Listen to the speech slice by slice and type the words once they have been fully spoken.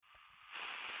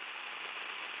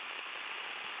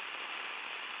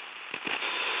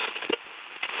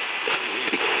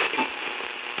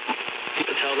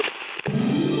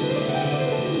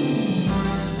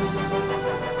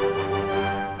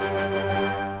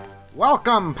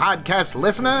Welcome, podcast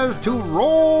listeners, to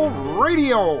Roll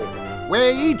Radio,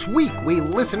 where each week we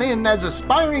listen in as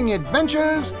aspiring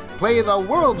adventurers play the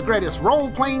world's greatest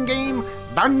role-playing game,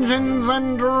 Dungeons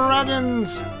 &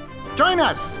 Dragons. Join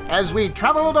us as we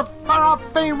travel to far-off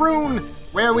Faerun,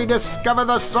 where we discover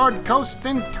the Sword Coast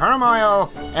in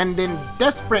turmoil and in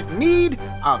desperate need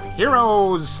of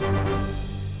heroes.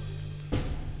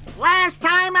 Last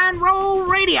time on Roll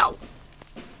Radio,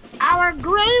 our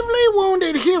gravely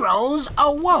wounded heroes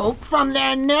awoke from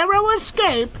their narrow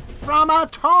escape from a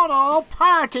total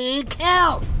party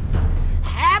kill.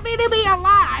 Happy to be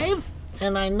alive,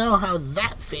 and I know how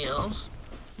that feels,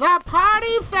 the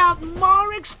party felt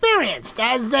more experienced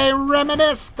as they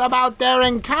reminisced about their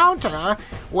encounter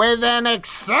with an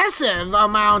excessive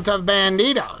amount of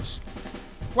banditos.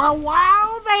 Well,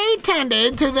 while they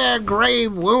tended to their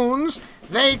grave wounds,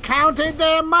 they counted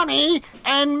their money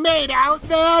and made out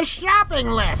their shopping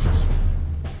lists.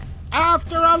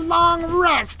 After a long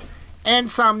rest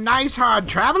and some nice hard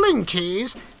traveling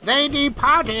cheese, they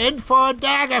departed for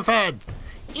Daggerford,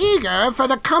 eager for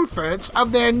the comforts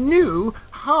of their new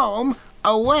home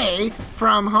away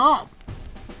from home.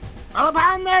 Well,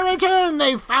 upon their return,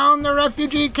 they found the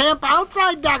refugee camp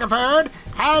outside Daggerford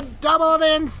had doubled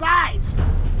in size.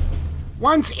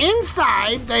 Once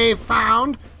inside, they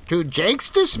found, to Jake's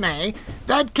dismay,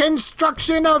 that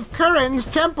construction of Curran's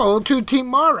temple to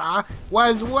Timora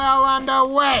was well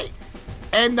underway,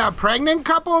 and the pregnant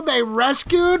couple they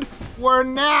rescued were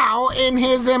now in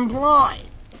his employ.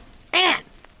 And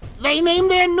they named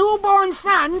their newborn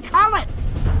son Cullen.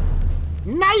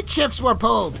 Night shifts were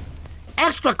pulled,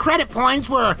 extra credit points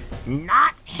were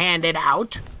not handed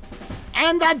out,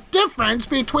 and the difference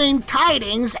between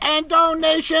tidings and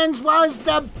donations was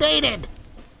debated.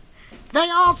 They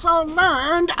also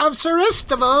learned of Sir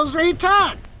Istival's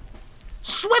return.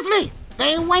 Swiftly,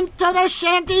 they went to the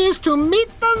shanties to meet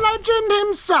the legend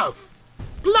himself.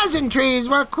 Pleasantries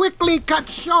were quickly cut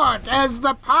short as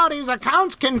the party's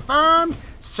accounts confirmed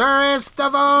Sir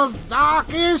Istival's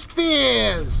darkest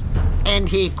fears, and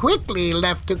he quickly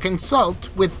left to consult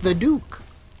with the Duke.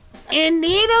 In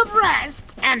need of rest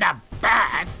and a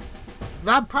bath,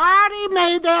 the party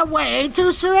made their way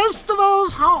to Sir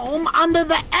Istival's home under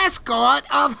the escort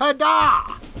of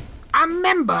Hadar, a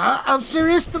member of Sir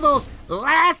Istival's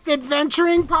last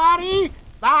adventuring party,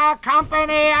 the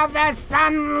Company of the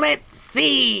Sunlit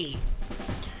Sea.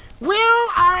 Will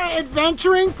our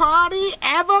adventuring party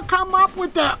ever come up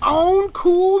with their own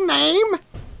cool name?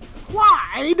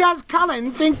 Why does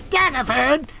Cullen think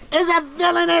Daggerford is a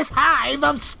villainous hive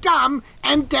of scum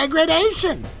and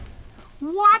degradation?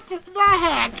 What the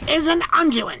heck is an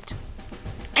unguent?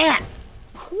 And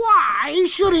why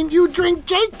shouldn't you drink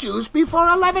Jake juice before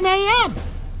 11 a.m.?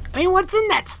 I mean, what's in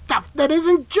that stuff that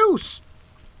isn't juice?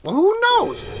 Well, who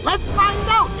knows? Let's find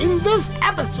out in this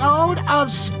episode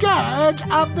of Scourge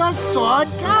of the Sword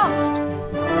Coast.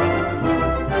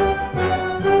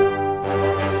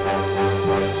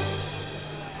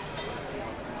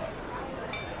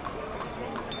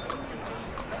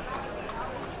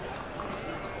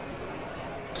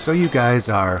 So you guys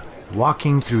are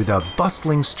walking through the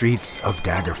bustling streets of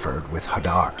Daggerford with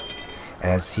Hadar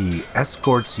as he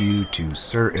escorts you to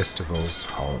Sir Istival's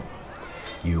home.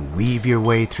 You weave your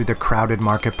way through the crowded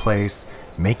marketplace,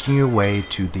 making your way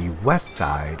to the west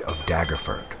side of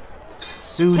Daggerford.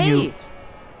 Soon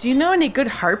do you know any good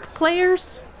harp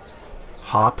players?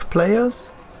 Harp players?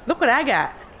 Look what I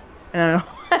got. I don't know.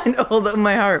 I hold up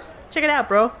my harp. Check it out,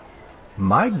 bro.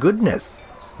 My goodness.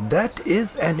 That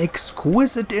is an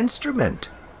exquisite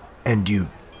instrument. And you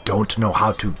don't know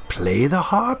how to play the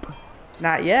harp?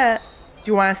 Not yet. Do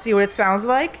you want to see what it sounds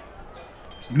like?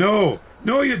 No,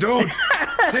 you don't.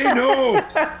 Say no.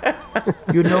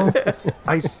 You know,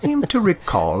 I seem to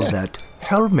recall that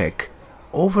Helmick,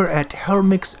 over at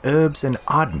Helmick's Herbs and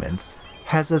Oddments,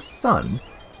 has a son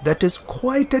that is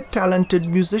quite a talented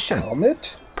musician.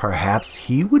 Helmet? Perhaps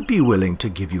he would be willing to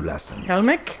give you lessons.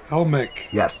 Helmick.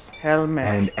 Yes. Helmick.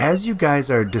 And as you guys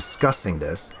are discussing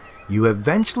this, you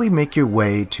eventually make your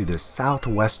way to the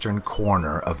southwestern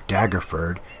corner of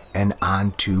Daggerford and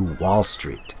onto Wall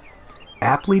Street.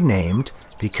 Aptly named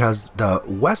because the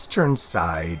western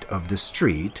side of the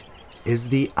street is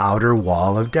the outer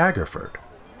wall of Daggerford.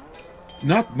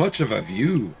 Not much of a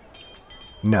view.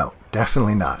 No,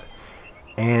 definitely not.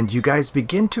 And you guys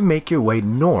begin to make your way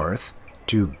north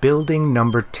to building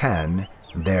number 10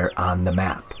 there on the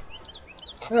map.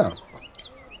 Oh.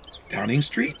 Downing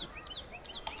Street?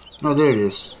 Oh, there it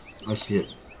is. I see it.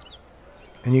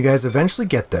 And you guys eventually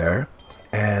get there,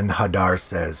 and Hadar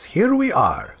says, "Here we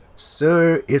are,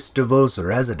 Sir Istival's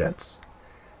residence."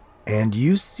 And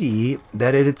you see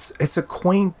that it's a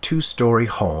quaint 2-story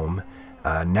home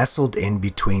nestled in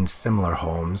between similar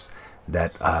homes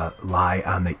that lie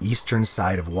on the eastern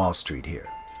side of Wall Street here.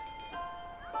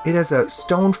 It has a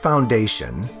stone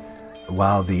foundation,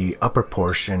 while the upper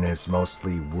portion is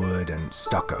mostly wood and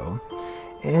stucco,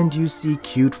 and you see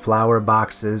cute flower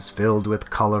boxes filled with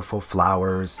colorful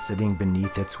flowers sitting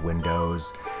beneath its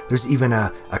windows. There's even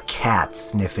a cat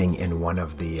sniffing in one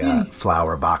of the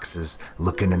flower boxes,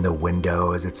 looking in the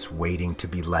window as it's waiting to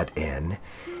be let in.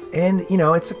 And,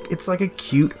 it's like a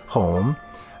cute home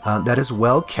that is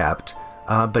well kept,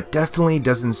 but definitely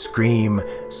doesn't scream,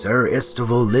 Sir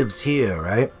Istival lives here,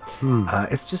 right?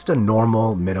 It's just a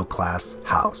normal middle-class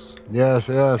house. Yes.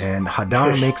 And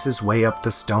Hadar makes his way up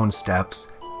the stone steps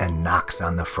and knocks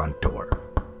on the front door.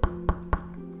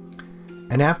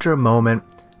 And after a moment,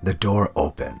 the door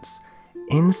opens.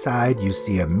 Inside, you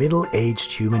see a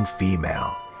middle-aged human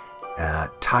female.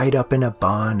 Tied up in a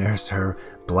bun is her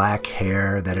black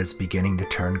hair that is beginning to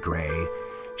turn gray.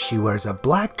 She wears a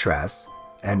black dress,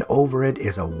 and over it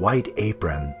is a white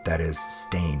apron that is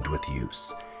stained with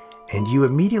use. And you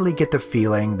immediately get the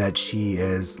feeling that she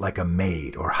is like a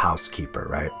maid or housekeeper,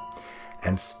 right?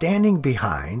 And standing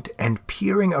behind and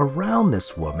peering around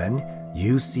this woman,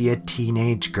 you see a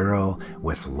teenage girl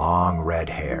with long red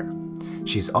hair.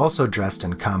 She's also dressed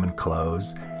in common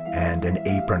clothes, and an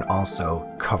apron also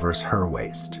covers her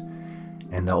waist.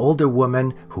 And the older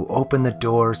woman who opened the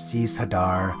door sees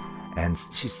Hadar, and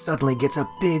she suddenly gets a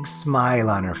big smile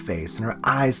on her face, and her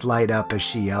eyes light up as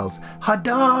she yells,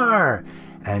 Hadar!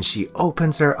 And she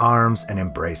opens her arms and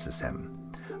embraces him.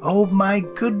 Oh my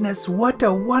goodness, what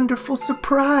a wonderful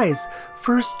surprise!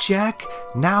 First Jack,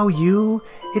 now you.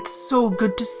 It's so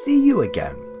good to see you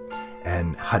again.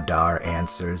 And Hadar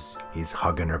answers, he's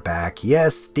hugging her back.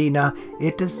 Yes, Stina,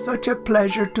 it is such a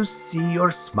pleasure to see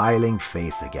your smiling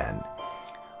face again.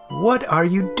 What are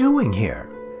you doing here?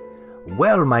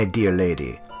 Well, my dear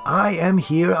lady, I am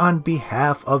here on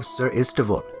behalf of Sir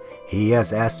Istival. He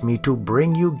has asked me to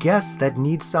bring you guests that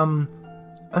need some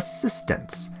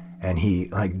assistance. And he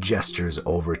gestures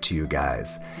over to you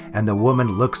guys. And the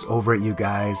woman looks over at you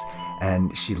guys,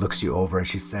 and she looks you over and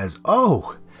she says,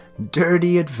 Oh,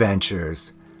 dirty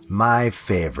adventures, my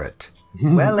favorite.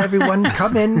 Well, everyone,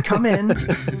 come in.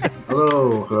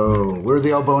 Hello. We're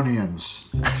the Albonians.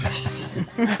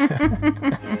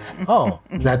 Oh,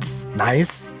 that's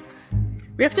nice.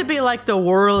 We have to be like the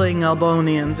whirling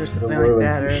Albonians or something like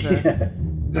that. Or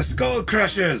The Skull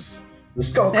Crushers. The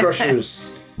Skull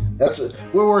Crushers.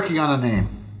 We're working on a name,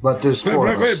 but there's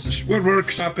four of us. We're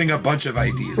workshopping a bunch of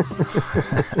ideas.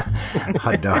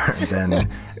 Hadar then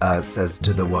says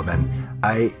to the woman,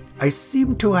 I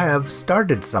seem to have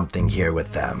started something here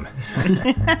with them.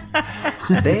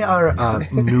 They are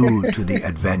new to the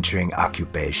adventuring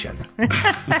occupation.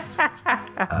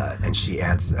 And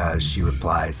she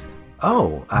replies,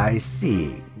 Oh, I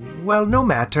see. Well, no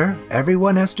matter.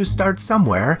 Everyone has to start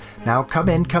somewhere. Now come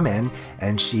in.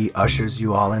 And she ushers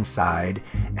you all inside.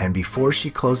 And before she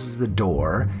closes the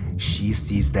door, she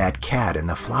sees that cat in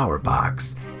the flower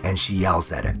box. And she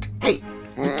yells at it. Hey,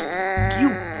 you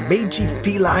mangy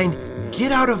feline,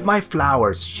 get out of my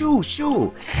flowers. Shoo.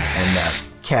 And the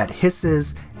cat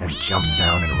hisses and jumps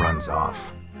down and runs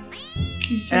off.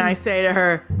 And I say to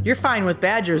her, You're fine with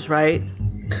badgers, right?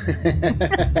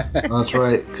 That's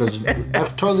right, because I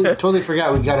totally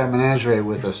forgot we got a menagerie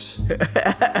with us.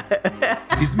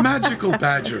 He's magical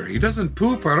badger. He doesn't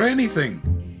poop or anything.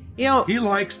 He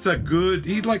likes to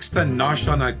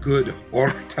nosh on a good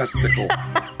orc testicle.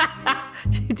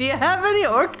 Do you have any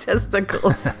orc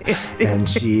testicles? And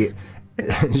she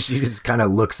just kind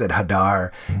of looks at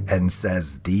Hadar and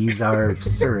says, These are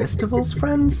Sir Istival's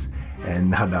friends?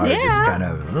 And Hadar just kind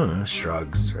of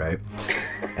shrugs, right?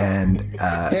 And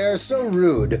They're so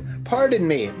rude. Pardon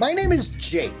me. My name is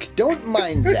Jake. Don't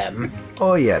mind them.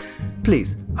 Oh yes,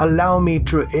 please allow me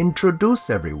to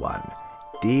introduce everyone.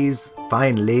 These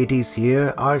fine ladies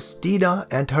here are Stina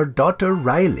and her daughter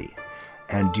Riley.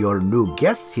 And your new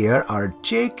guests here are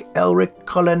Jake, Elric,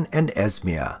 Cullen, and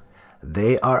Esmia.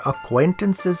 They are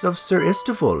acquaintances of Sir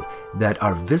Istival that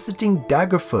are visiting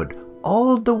Daggerford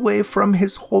all the way from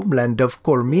his homeland of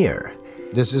Cormyr.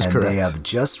 This is and correct. They have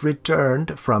just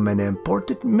returned from an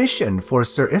important mission for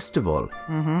Sir Istival.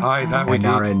 Aye, that we And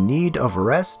did. are in need of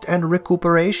rest and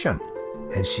recuperation.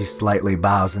 And she slightly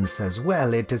bows and says,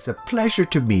 Well, it is a pleasure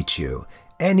to meet you.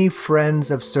 Any friends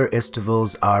of Sir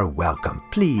Istival's are welcome.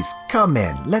 Please come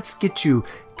in. Let's get you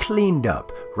cleaned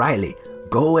up. Riley,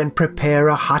 go and prepare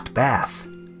a hot bath.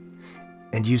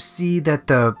 And you see that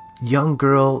the young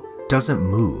girl doesn't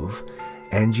move,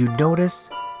 and you notice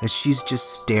that she's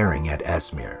just staring at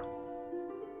Esmir.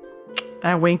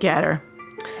 I wink at her.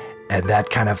 And that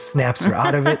kind of snaps her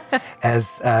out of it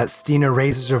as Stina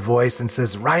raises her voice and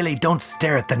says, Riley, don't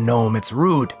stare at the gnome. It's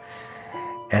rude.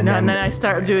 And then I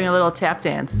start doing a little tap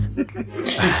dance. No,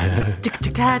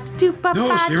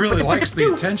 she really likes the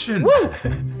attention. Woo!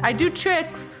 I do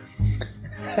tricks.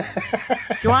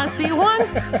 You want to see one?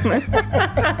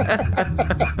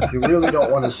 You really don't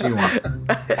want to see one.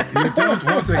 You don't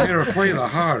want to hear her play the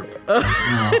harp.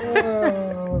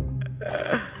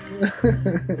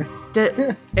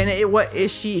 What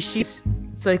is she?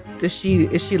 It's like, does she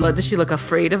look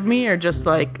afraid of me, or just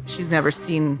like she's never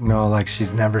seen? No, like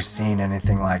she's never seen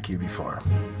anything like you before.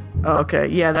 Oh, okay,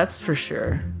 yeah, that's for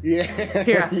sure. Yeah.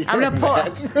 Here, I'm gonna pull.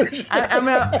 Sure. I'm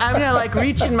gonna like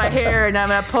reach in my hair, and I'm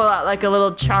gonna pull out like a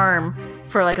little charm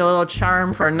for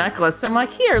a necklace. I'm like,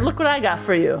 here, look what I got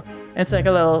for you. And it's like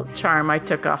a little charm I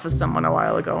took off of someone a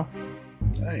while ago.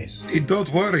 Nice. Hey, don't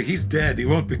worry, he's dead. He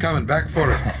won't be coming back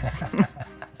for it.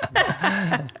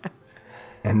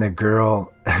 And the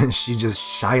girl, she just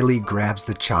shyly grabs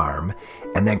the charm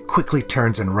and then quickly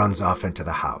turns and runs off into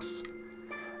the house.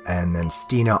 And then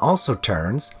Stina also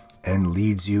turns and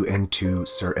leads you into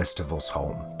Sir Estival's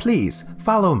home. Please,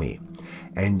 follow me.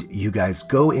 And you guys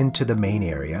go into the main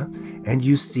area, and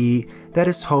you see that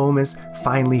his home is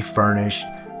finely furnished,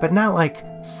 but not like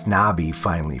snobby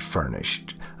finely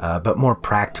furnished, but more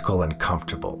practical and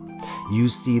comfortable. You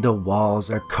see the walls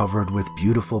are covered with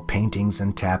beautiful paintings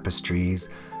and tapestries,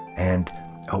 and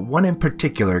one in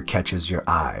particular catches your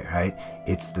eye, right?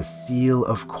 It's the Seal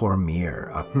of Cormyr.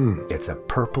 It's a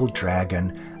purple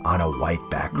dragon on a white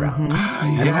background.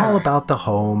 And all about the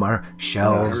home are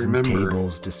shelves and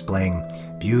tables displaying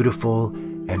beautiful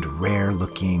and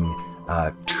rare-looking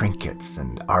trinkets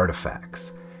and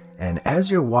artifacts. And as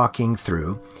you're walking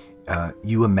through,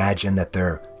 you imagine that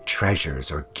they're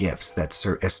treasures or gifts that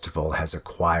Sir Istival has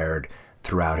acquired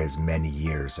throughout his many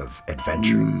years of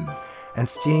adventuring. And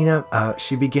Stina,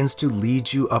 she begins to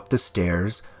lead you up the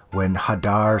stairs when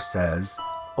Hadar says,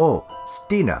 Oh,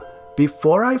 Stina,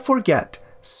 before I forget,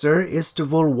 Sir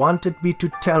Istival wanted me to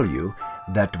tell you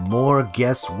that more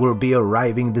guests will be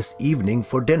arriving this evening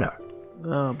for dinner.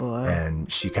 Oh, boy. And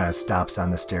she kind of stops on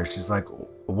the stairs. She's like,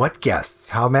 What guests?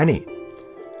 How many?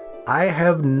 I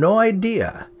have no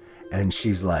idea. And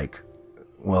she's like,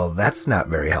 well, that's not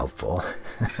very helpful.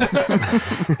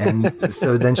 And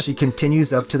so then she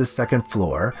continues up to the second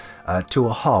floor, to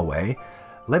a hallway.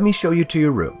 Let me show you to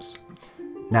your rooms.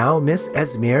 Now, Miss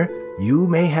Esmir, you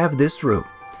may have this room.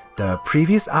 The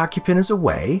previous occupant is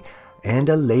away, and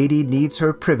a lady needs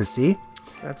her privacy.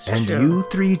 That's and true. You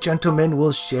three gentlemen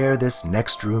will share this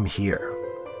next room here.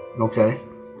 Okay.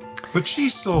 But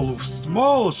she's so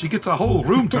small, she gets a whole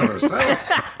room to herself.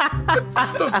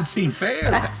 This doesn't seem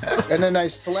fair. And then I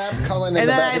slap Cullen in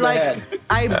the back of the head.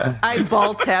 I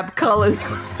ball tap Cullen.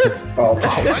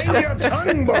 Mind your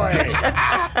tongue, boy.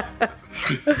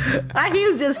 He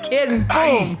was just kidding.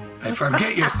 Boom. I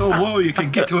forget you're so low, you can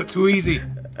get to it too easy.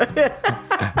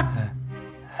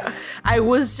 I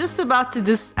was just about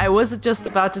to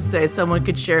say someone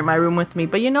could share my room with me,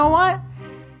 but you know what?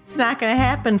 It's not going to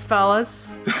happen,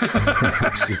 fellas.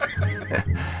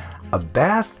 A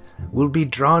bath will be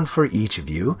drawn for each of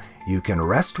you. You can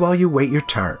rest while you wait your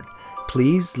turn.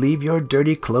 Please leave your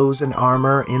dirty clothes and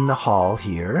armor in the hall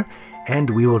here, and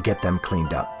we will get them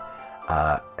cleaned up.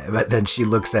 But then she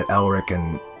looks at Elric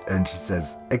and she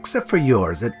says, except for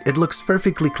yours, it looks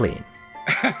perfectly clean.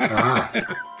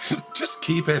 Just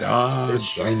keep it on. It's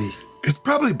shiny. It's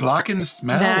probably blocking the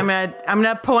smell. Now I'm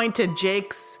gonna point to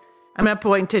Jake's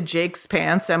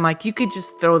pants. I'm like, you could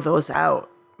just throw those out.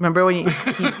 Remember when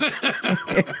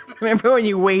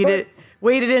you waited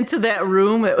into that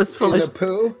room? It was full of the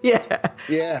poo. Yeah,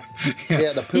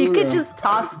 the poo. You could just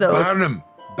toss those.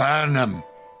 Burn them.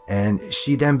 And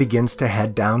she then begins to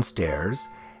head downstairs,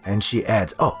 and she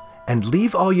adds, and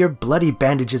leave all your bloody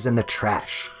bandages in the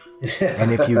trash.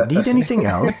 And if you need anything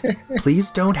else,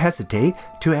 please don't hesitate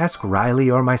to ask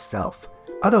Riley or myself.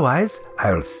 Otherwise,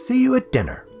 I'll see you at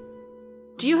dinner.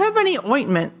 Do you have any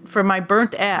ointment for my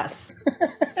burnt ass?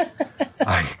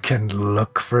 I can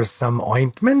look for some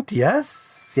ointment,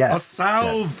 yes. A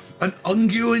salve, an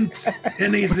unguent,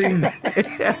 anything.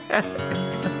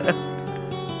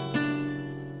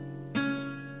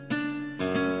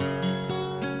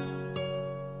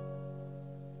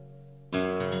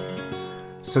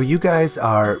 So you guys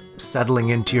are settling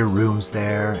into your rooms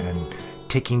there and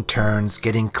taking turns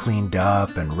getting cleaned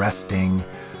up and resting.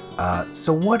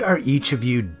 So what are each of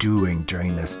you doing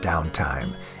during this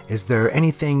downtime? Is there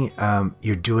anything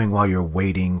you're doing while you're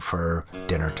waiting for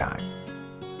dinner time?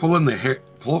 Pulling the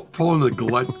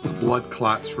blood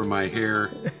clots from my hair.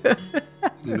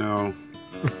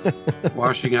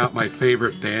 Washing out my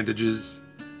favorite bandages.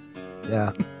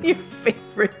 Yeah. Your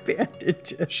favorite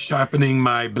bandages. Sharpening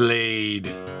my blade.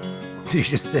 You're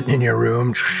just sitting in your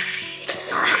room.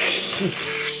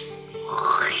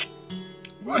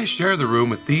 Well, I share the room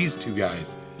with these two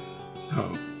guys.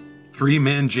 So, 3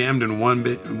 men jammed in one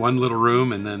little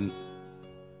room, and then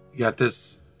you got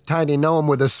this tiny gnome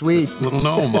with a suite. This little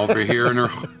gnome over here in her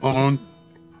own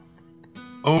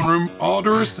room all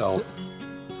to herself.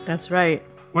 That's right.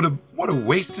 What a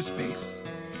waste of space.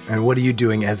 And what are you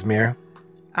doing, Esmir?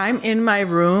 I'm in my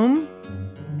room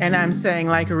and I'm saying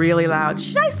like really loud,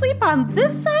 should I sleep on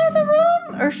this side of the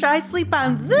room or should I sleep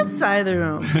on this side of the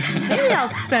room? Maybe I'll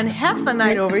spend half the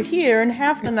night over here and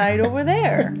half the night over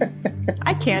there.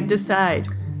 I can't decide.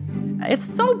 It's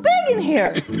so big in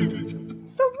here.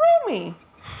 So roomy.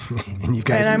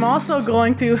 And I'm also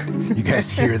going to... You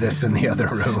guys hear this in the other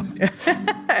room.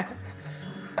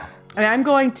 And I'm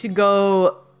going to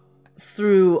go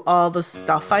through all the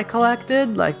stuff I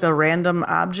collected, like the random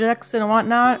objects and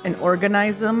whatnot, and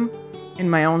organize them in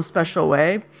my own special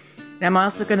way. And I'm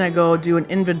also going to go do an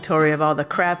inventory of all the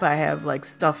crap I have, like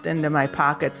stuffed into my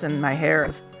pockets and my hair,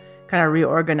 and kind of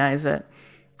reorganize it.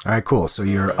 All right, cool. So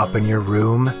you're up in your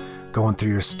room, going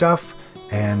through your stuff.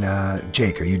 And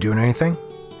Jake, are you doing anything?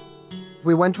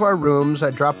 We went to our rooms,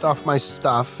 I dropped off my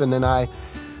stuff, and then I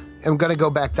am going to go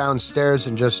back downstairs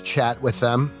and just chat with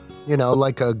them, you know,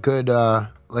 like a good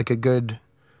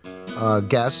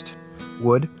guest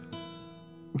would.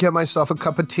 Get myself a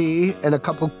cup of tea and a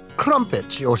couple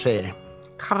crumpets, you'll say.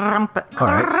 Crumpets. All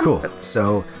right, cool.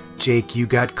 So, Jake, you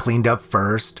got cleaned up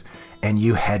first, and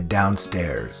you head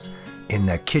downstairs. In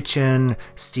the kitchen,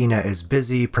 Stina is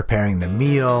busy preparing the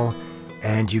meal,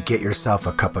 and you get yourself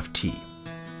a cup of tea.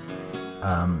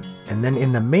 And then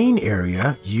in the main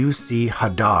area, you see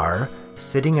Hadar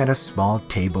sitting at a small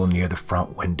table near the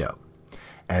front window.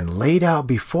 And laid out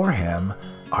before him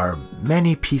are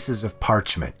many pieces of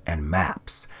parchment and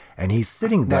maps. And he's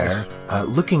sitting there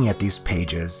looking at these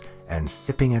pages and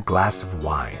sipping a glass of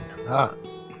wine.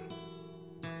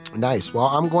 Nice. Well,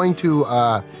 I'm going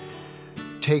to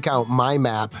take out my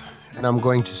map and I'm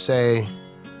going to say,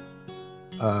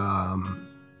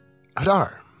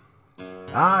 Hadar.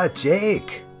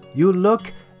 Jake, you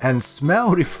look and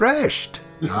smell refreshed.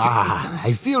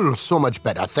 I feel so much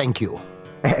better, thank you.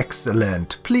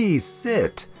 Excellent. Please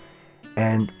sit.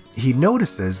 And he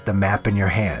notices the map in your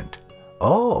hand.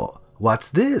 Oh, what's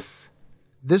this?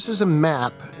 This is a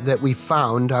map that we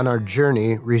found on our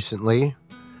journey recently,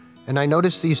 and I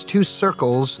noticed these 2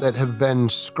 circles that have been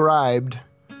scribed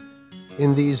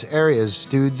in these areas.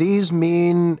 Do these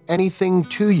mean anything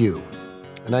to you?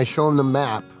 And I show him the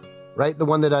map. Right, the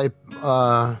one that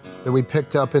we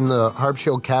picked up in the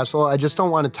Harpshield Castle. I just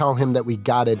don't want to tell him that we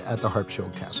got it at the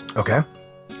Harpshield Castle. Okay.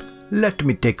 Let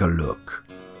me take a look.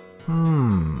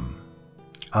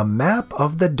 A map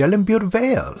of the Delembure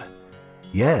Vale.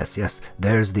 Yes,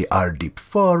 there's the Ardeep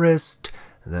Forest,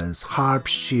 there's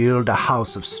Harpshield, a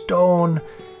House of Stone,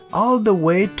 all the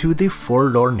way to the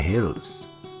Forlorn Hills.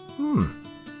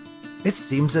 It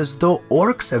seems as though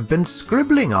orcs have been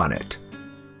scribbling on it.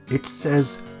 It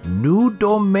says... New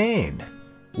domain.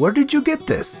 Where did you get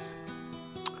this?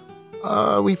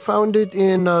 We found it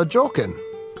in Jolkin.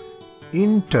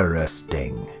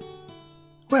 Interesting.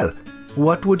 Well,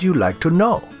 what would you like to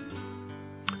know?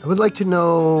 I would like to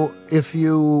know if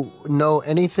you know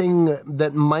anything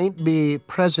that might be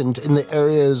present in the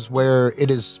areas where it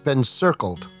has been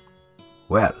circled.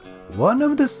 Well, one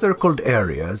of the circled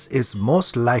areas is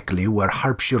most likely where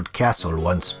Harpshield Castle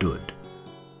once stood.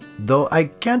 Though I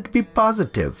can't be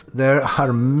positive, there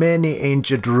are many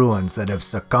ancient ruins that have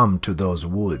succumbed to those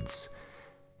woods.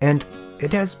 And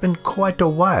it has been quite a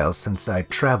while since I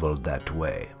traveled that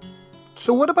way.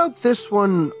 So what about this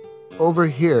one over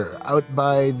here, out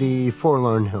by the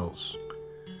Forlorn Hills?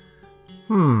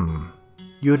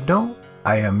 You know,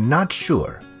 I am not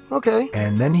sure. Okay.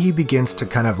 And then he begins to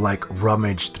kind of like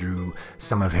rummage through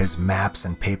some of his maps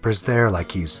and papers there,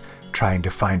 like he's trying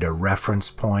to find a reference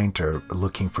point or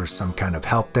looking for some kind of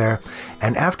help there.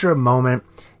 And after a moment,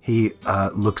 he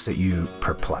looks at you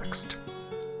perplexed.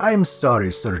 I'm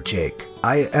sorry, Sir Jake.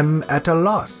 I am at a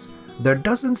loss. There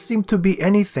doesn't seem to be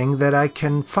anything that I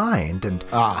can find, and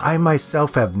I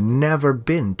myself have never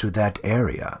been to that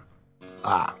area.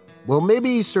 Well,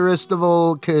 maybe Sir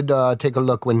Istival could take a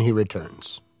look when he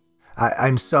returns.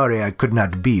 I'm sorry I could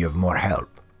not be of more help.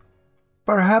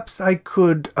 Perhaps I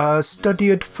could study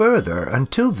it further.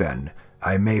 Until then,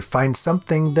 I may find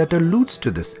something that alludes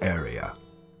to this area.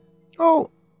 Oh,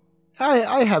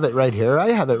 I have it right here.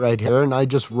 And I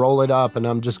just roll it up, and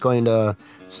I'm just going to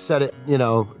set it,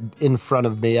 in front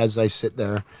of me as I sit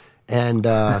there. And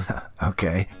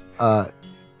okay.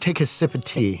 Take a sip of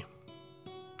tea.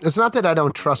 It's not that I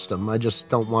don't trust him. I just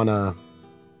don't want to.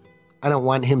 I don't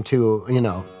want him to,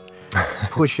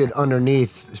 push it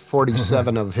underneath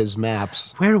 47 of his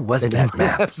maps. Where was that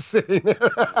map? Sitting there.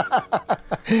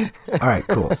 All right,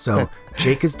 cool. So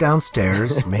Jake is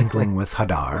downstairs mingling with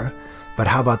Hadar. But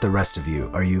how about the rest of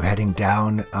you? Are you heading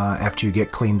down after you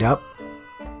get cleaned up?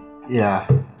 Yeah.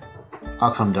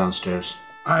 I'll come downstairs.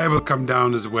 I will come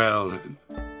down as well.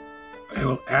 I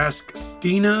will ask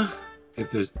Stina if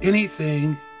there's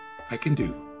anything I can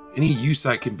do, any use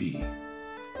I can be.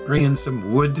 Bring in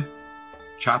some wood,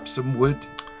 chop some wood.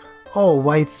 Oh,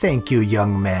 why thank you,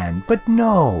 young man. But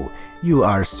no, you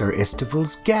are Sir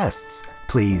Istival's guests.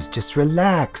 Please just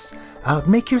relax.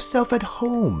 Make yourself at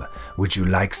home. Would you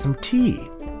like some tea?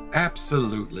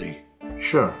 Absolutely.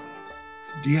 Sure.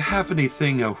 Do you have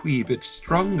anything a wee bit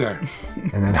stronger?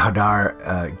 And then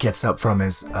Hadar gets up from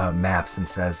his maps and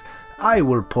says, I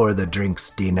will pour the drink,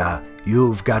 Stina.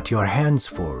 You've got your hands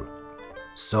full.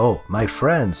 So, my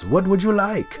friends, what would you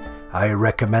like? I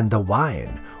recommend the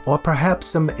wine, or perhaps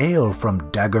some ale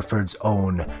from Daggerford's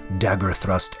own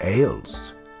Daggerthrust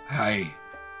Ales. Aye,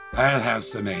 I'll have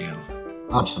some ale.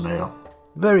 I'll have some ale.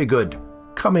 Very good.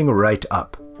 Coming right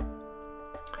up.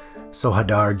 So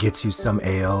Hadar gets you some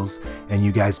ales, and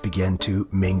you guys begin to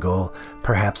mingle,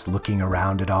 perhaps looking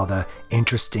around at all the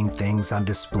interesting things on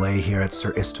display here at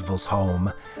Sir Istival's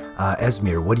home.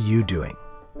 Esmir, what are you doing?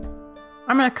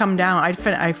 I'm gonna come down. I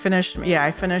finished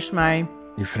my...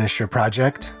 You finished your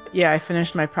project? Yeah, I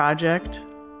finished my project.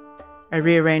 I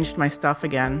rearranged my stuff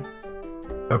again.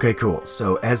 Okay, cool.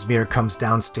 So Esmir comes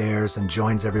downstairs and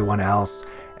joins everyone else,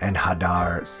 and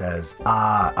Hadar says,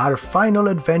 our final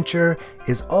adventure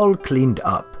is all cleaned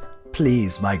up.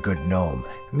 Please, my good gnome,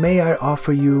 may I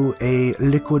offer you a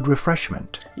liquid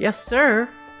refreshment? Yes, sir.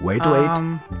 Wait,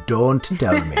 don't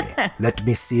tell me. Let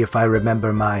me see if I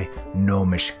remember my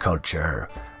gnomish culture.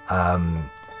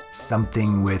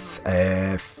 Something with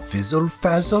a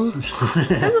fizzle-fazzle?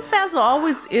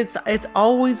 Fizzle-fazzle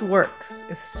always works.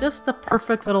 It's just the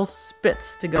perfect little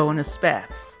spits to go into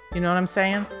spats. You know what I'm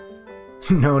saying?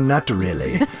 No, not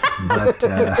really. But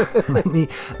let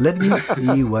me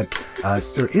see what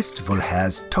Sir Istival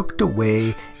has tucked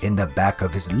away in the back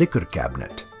of his liquor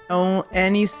cabinet. Oh,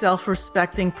 any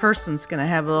self-respecting person's gonna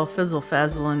have a little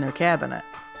fizzle-fazzle in their cabinet.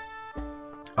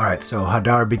 All right, so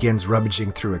Hadar begins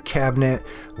rummaging through a cabinet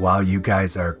while you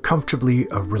guys are comfortably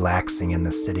relaxing in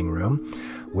the sitting room,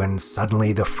 when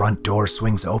suddenly the front door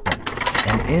swings open,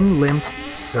 and in limps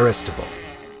Sir Istival.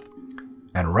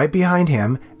 And right behind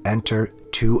him enter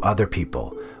two other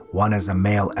people. One is a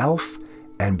male elf,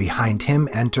 and behind him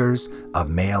enters a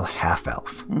male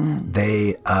half-elf.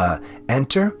 They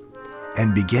enter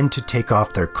and begin to take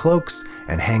off their cloaks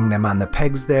and hang them on the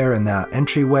pegs there in the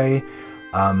entryway.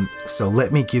 So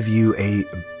let me give you a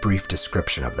brief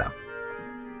description of them.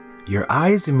 Your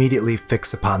eyes immediately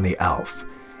fix upon the elf,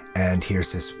 and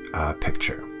here's his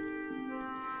picture.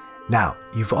 Now,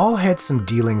 you've all had some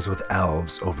dealings with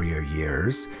elves over your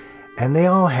years, and they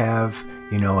all have,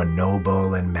 a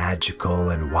noble and magical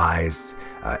and wise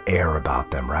air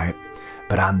about them, right?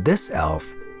 But on this elf,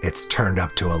 it's turned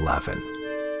up to 11.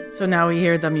 So now we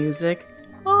hear the music.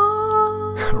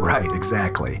 Right,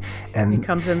 exactly. And it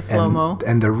comes in slow-mo.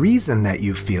 And the reason that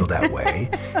you feel that way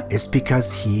is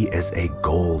because he is a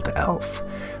gold elf.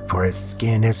 For his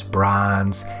skin is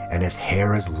bronze, and his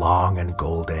hair is long and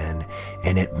golden,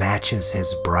 and it matches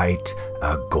his bright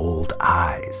gold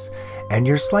eyes. And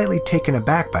you're slightly taken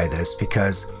aback by this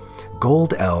because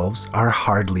gold elves are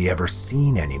hardly ever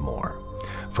seen anymore.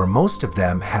 For most of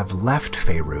them have left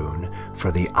Faerun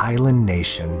for the island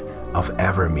nation of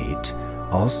Evermeet,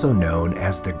 also known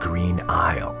as the Green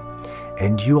Isle.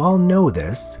 And you all know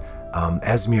this.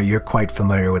 Esmir, you're quite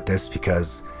familiar with this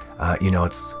because,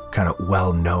 it's kind of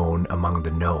well known among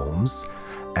the gnomes.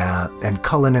 And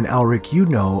Cullen and Elric, you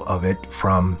know of it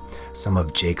from some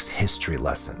of Jake's history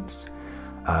lessons.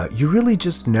 You really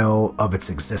just know of its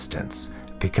existence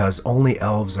because only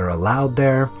elves are allowed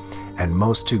there, and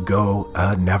most who go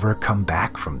never come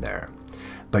back from there.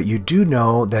 But you do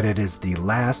know that it is the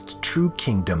last true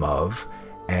kingdom of,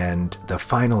 and the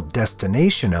final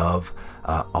destination of,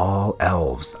 all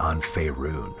elves on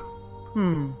Faerun.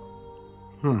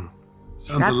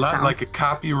 Sounds a lot like a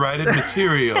copyrighted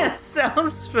material. It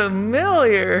sounds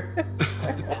familiar.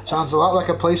 Sounds a lot like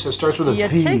a place that starts with a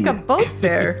V. You take a boat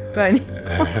there, Bunny.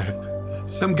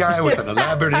 Some guy with an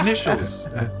elaborate initials.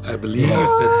 I believe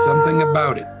you said something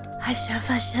about it.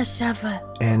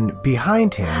 And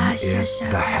behind him is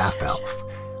the half-elf.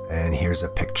 And here's a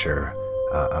picture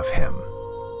of him.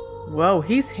 Whoa,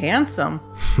 he's handsome.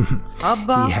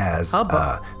 He has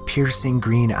piercing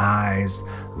green eyes,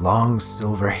 long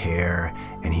silver hair,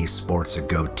 and he sports a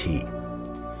goatee.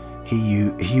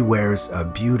 He wears a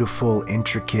beautiful,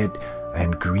 intricate,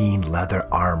 and green leather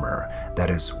armor that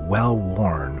is well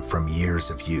worn from years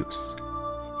of use.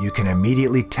 You can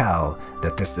immediately tell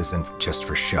that this isn't just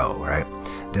for show, right?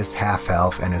 This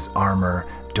half-elf and his armor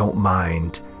don't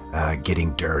mind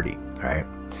getting dirty, right?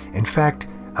 In fact,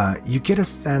 you get a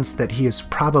sense that he is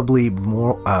probably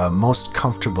most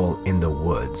comfortable in the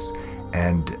woods,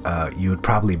 and you would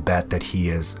probably bet that he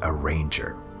is a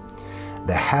ranger.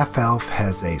 The half-elf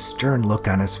has a stern look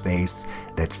on his face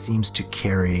that seems to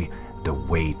carry the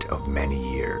weight of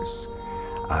many years.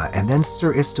 And then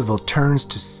Sir Istival turns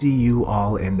to see you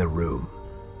all in the room.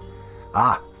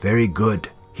 Ah, very good.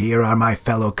 Here are my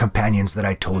fellow companions that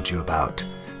I told you about,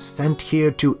 sent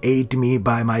here to aid me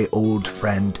by my old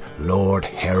friend, Lord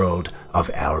Harold of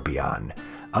Albion.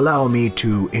 Allow me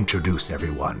to introduce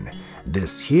everyone.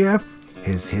 This here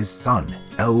is his son,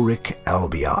 Elric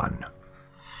Albion.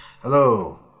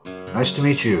 Hello. Nice to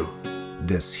meet you.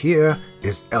 This here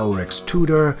is Elric's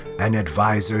tutor and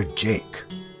advisor, Jake.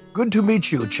 Good to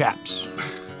meet you, chaps.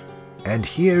 And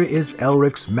here is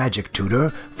Elric's magic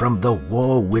tutor from the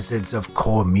War Wizards of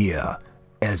Cormyr,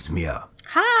 Esmir.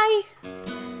 Hi.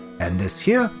 And this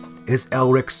here is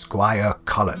Elric's squire,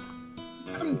 Cullen.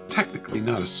 I'm technically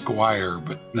not a squire,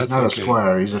 but that's He's not okay. a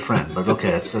squire, he's a friend, but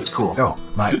okay, that's cool. Oh,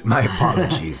 my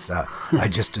apologies. I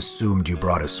just assumed you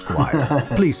brought a squire.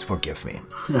 Please forgive me.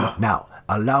 No. Now,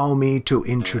 allow me to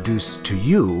introduce to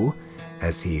you,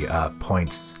 as he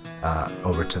points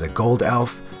over to the gold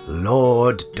elf,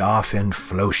 Lord Darfin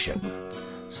Flotian,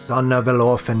 son of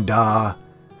Elorfindar,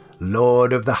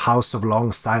 lord of the House of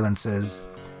Long Silences,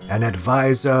 and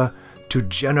advisor to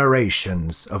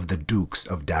generations of the Dukes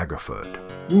of Daggerford.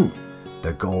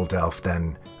 The gold elf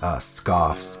then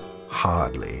scoffs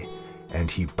hardly,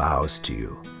 and he bows to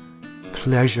you.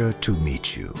 Pleasure to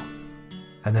meet you.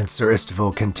 And then Sir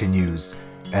Istival continues,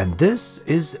 and this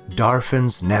is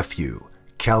Darfin's nephew,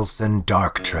 Kelson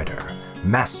Darktreader,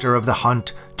 master of the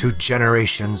hunt to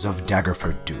generations of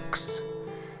Daggerford Dukes.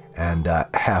 And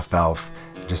half-elf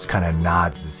just kind of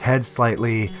nods his head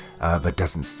slightly, but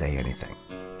doesn't say anything.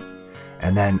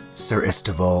 And then Sir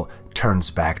Istival turns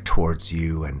back towards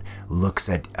you and looks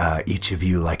at each of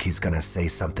you like he's going to say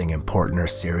something important or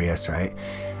serious, right?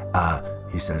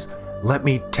 He says, "Let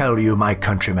me tell you, my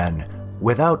countrymen,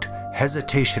 without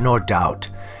hesitation or doubt,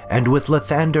 and with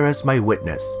Lathander as my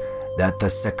witness, that the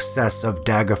success of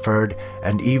Daggerford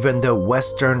and even the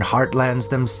western heartlands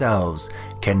themselves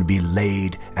can be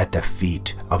laid at the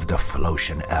feet of the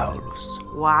Flotian elves."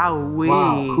 Wow-wee.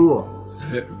 Wow, cool.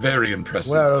 Very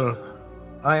impressive. Well,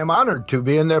 I am honored to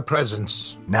be in their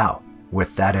presence. Now,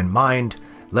 with that in mind,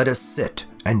 let us sit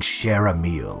and share a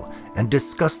meal and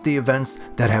discuss the events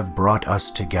that have brought us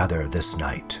together this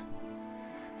night.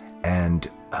 And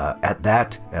at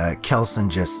that,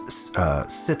 Kelson just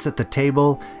sits at the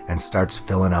table and starts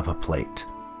filling up a plate.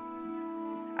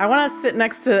 I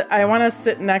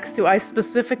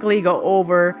specifically go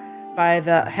over by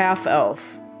the half elf.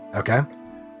 Okay?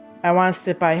 I want to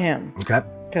sit by him Okay.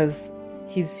 because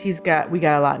we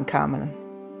got a lot in common.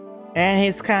 And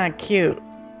he's kind of cute.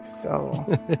 So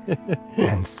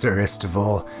And Sir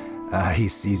Istival, he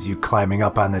sees you climbing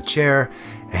up on the chair,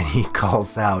 and he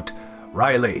calls out,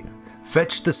 "Riley,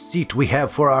 fetch the seat we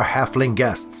have for our halfling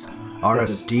guests. Our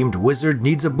esteemed wizard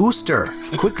needs a booster.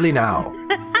 Quickly now."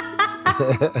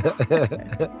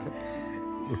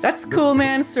 that's cool,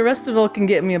 man. Sir Estival can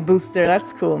get me a booster.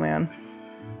 That's cool, man.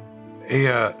 Hey,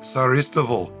 Sir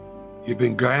Istival, you've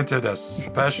been granted a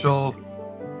special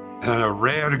and a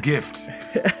rare gift.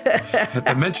 At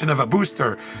the mention of a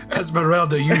booster,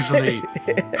 Esmeralda usually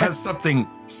has something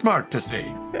smart to say.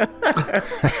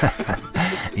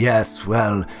 Yes,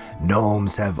 well,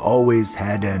 gnomes have always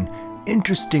had an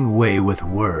interesting way with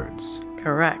words.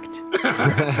 Correct.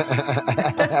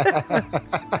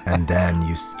 And then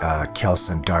you,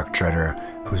 Kelson Darktreader,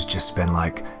 who's just been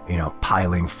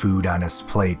piling food on his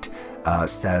plate,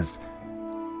 says,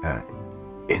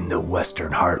 "In the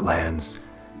Western Heartlands,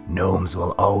 gnomes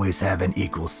will always have an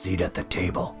equal seat at the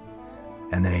table."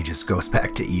 And then he just goes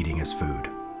back to eating his food.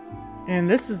 And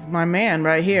this is my man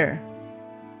right here.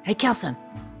 Hey, Kelson,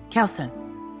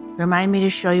 remind me to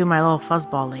show you my little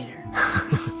fuzzball later.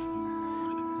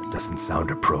 Doesn't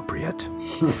sound appropriate.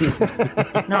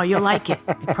 No, you'll like it.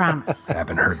 I promise. I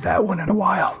haven't heard that one in a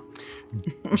while.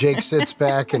 Jake sits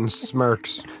back and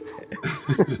smirks.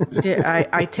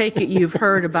 I take it you've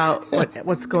heard about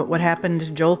what happened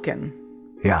to Jolkin.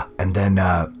 Yeah, and then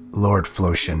Lord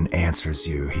Flotian answers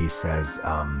you. He says,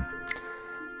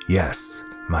 yes,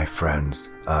 my friends,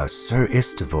 Sir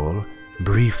Istival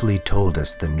briefly told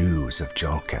us the news of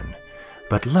Jolkin,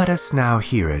 but let us now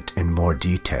hear it in more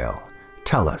detail.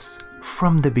 Tell us,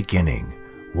 from the beginning,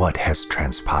 what has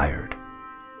transpired.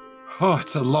 Oh,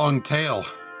 it's a long tale,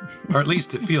 or at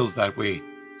least it feels that way.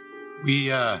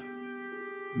 We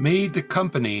made the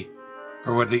company,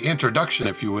 or the introduction,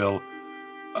 if you will,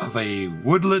 of a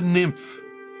woodland nymph.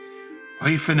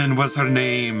 Oifinen was her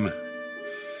name.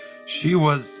 She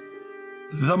was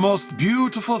the most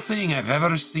beautiful thing I've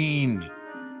ever seen.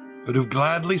 Would have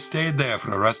gladly stayed there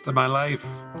for the rest of my life.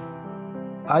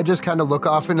 I just kind of look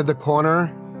off into the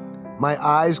corner. My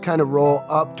eyes kind of roll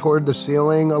up toward the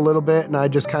ceiling a little bit, and I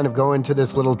just kind of go into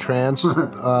this little trance,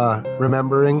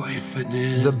 remembering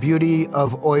the beauty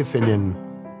of Oifinen.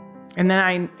 And then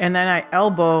I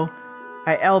elbow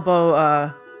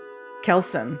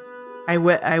Kelson.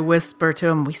 I whisper to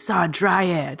him, "We saw a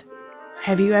dryad.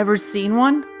 Have you ever seen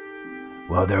one?"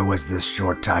 Well, there was this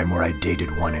short time where I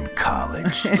dated one in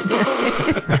college. And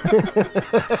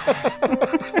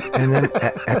then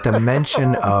at the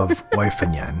mention of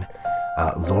Oifinen,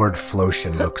 Lord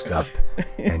Flotian looks up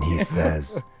and he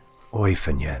says,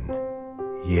 Oifinen,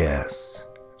 yes,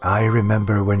 I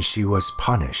remember when she was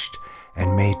punished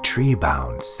and made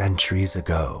tree-bound centuries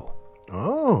ago.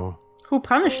 Oh. Who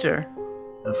punished her?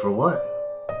 And for what?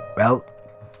 Well,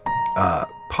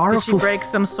 powerful... Did she break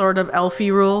some sort of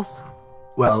elfie rules?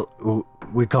 Well,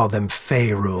 we call them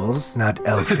Fey rules, not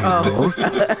Elfie rules.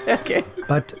 Okay.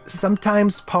 But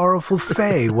sometimes powerful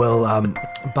Fey will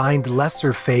bind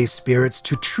lesser Fey spirits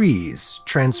to trees,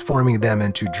 transforming them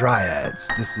into dryads.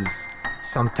 This is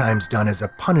sometimes done as a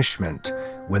punishment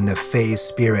when the Fey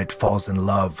spirit falls in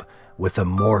love with a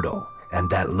mortal, and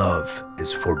that love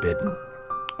is forbidden.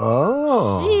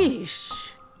 Oh. Sheesh.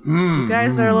 You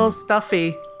guys are a little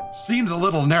stuffy. Seems a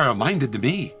little narrow-minded to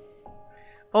me.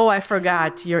 Oh, I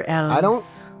forgot. You're elves. I don't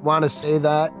want to say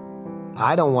that.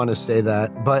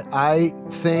 But I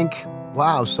think,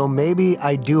 wow, so maybe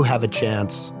I do have a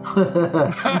chance.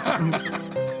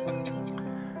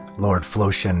 Lord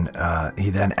Flotian, he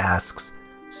then asks,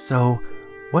 so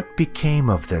what became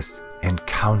of this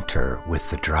encounter with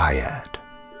the dryad?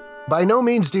 By no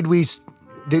means did we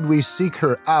seek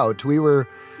her out. We were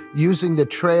using the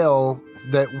trail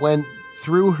that went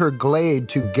through her glade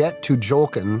to get to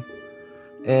Jolkin,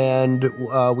 and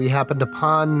we happened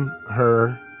upon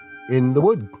her in the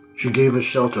wood. She gave us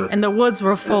shelter. And the woods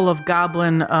were full of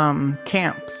goblin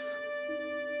camps.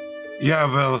 Yeah,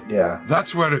 well, Yeah.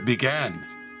 that's where it began.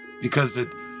 Because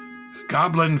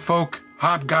goblin folk,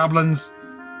 hobgoblins,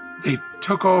 they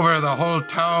took over the whole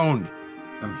town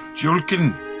of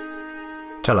Jolkin.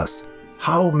 Tell us,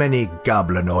 how many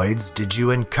goblinoids did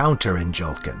you encounter in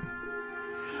Jolkin?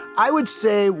 I would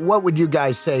say, what would you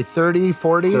guys say, 30,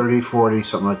 40? 30, 40,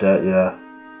 something like that, yeah.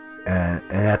 And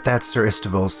at that, Sir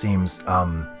Istival seems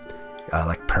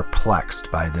like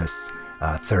perplexed by this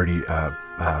 40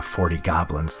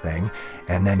 goblins thing.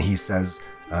 And then he says,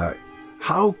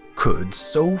 how could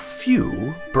so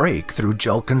few break through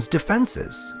Jolkin's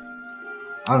defenses?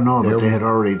 I don't know, but they had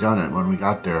already done it when we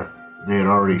got there. They had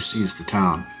already seized the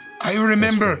town. I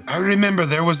remember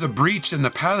there was a breach in the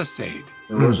palisade.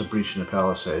 There was a breach in the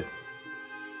palisade.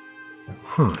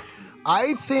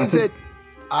 I think that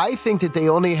they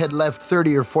only had left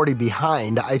 30 or 40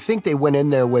 behind. I think they went in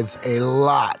there with a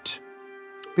lot.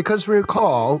 Because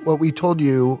recall what we told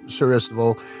you, Sir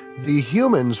Istival, the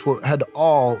humans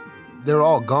they're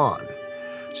all gone.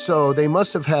 So they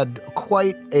must have had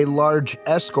quite a large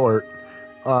escort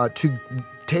to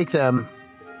take them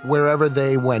wherever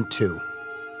they went to.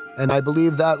 And I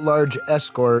believe that large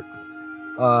escort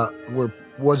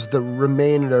was the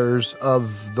remainders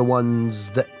of the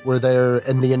ones that were there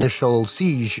in the initial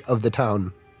siege of the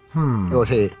town.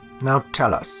 Okay. Now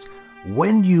tell us,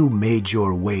 when you made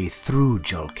your way through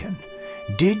Jolkin,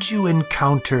 did you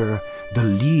encounter the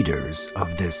leaders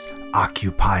of this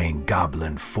occupying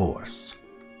goblin force?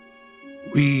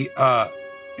 We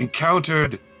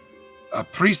encountered a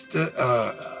priest,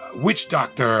 witch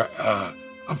doctor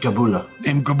Gabula.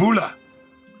 named Gabula.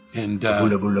 And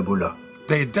Bula.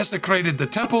 they desecrated the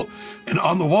temple, and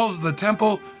on the walls of the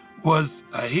temple was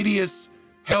a hideous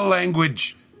hell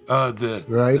language,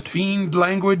 the fiend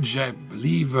language. I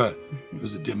believe it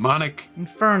was a demonic.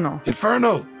 Infernal.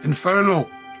 Infernal.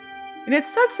 And it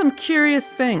said some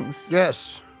curious things.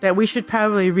 Yes. That we should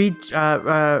probably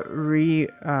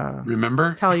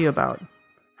Remember? tell you about.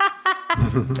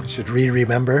 Should we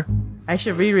remember? I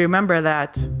should remember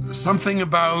that. Something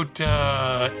about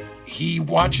he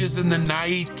watches in the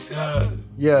night.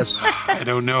 Yes. I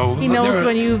don't know. He knows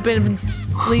when you've been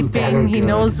sleeping. He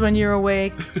knows when you're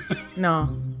awake.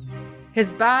 No.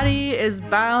 His body is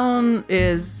bound,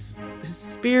 his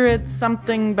spirit,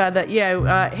 something by that.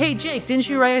 Yeah. Hey, Jake, didn't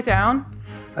you write it down?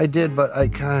 I did, but I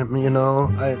can't.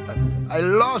 I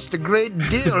lost a great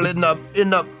deal in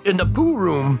the pool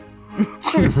room.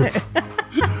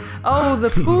 Oh, the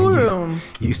pool room.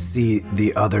 You see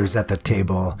the others at the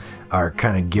table are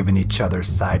kind of giving each other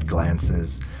side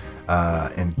glances,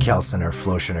 and Kelson or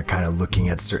Flotian are kind of looking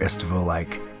at Sir Istival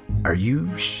like, are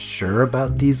you sure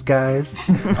about these guys?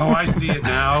 Oh, I see it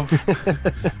now.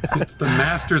 It's the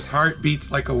Master's heart beats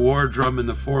like a war drum in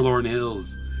the Forlorn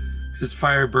Hills. His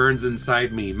fire burns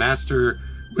inside me. Master,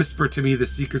 whisper to me the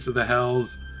secrets of the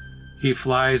hells. He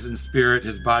flies in spirit,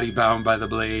 his body bound by the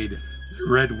blade.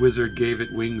 The red wizard gave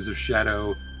it wings of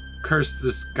shadow. Cursed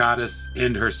this goddess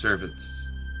and her servants.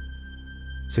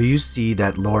 So you see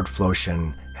that Lord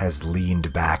Flotian has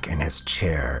leaned back in his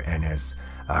chair and is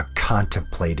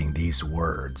contemplating these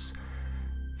words.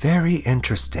 Very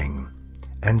interesting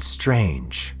and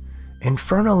strange.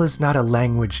 Infernal is not a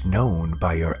language known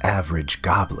by your average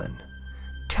goblin.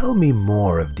 Tell me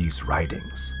more of these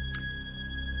writings.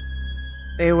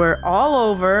 They were all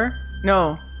over.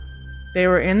 No. They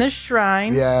were in the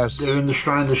shrine. Yes. They're in the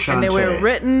shrine of Shantae. And they were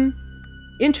written,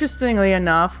 interestingly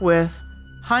enough, with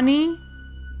honey,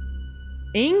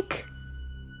 ink,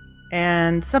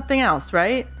 and something else,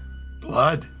 right?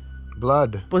 Blood.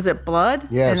 Blood. Was it blood?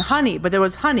 Yes. And honey, but there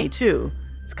was honey too.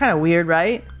 It's kind of weird,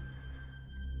 right?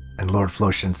 And Lord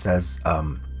Flotian says,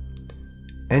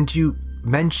 and you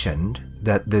mentioned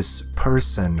that this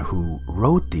person who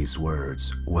wrote these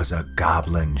words was a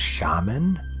goblin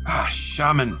shaman? Ah,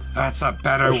 shaman. That's a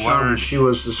better The shaman. word. She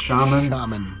was the shaman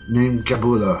named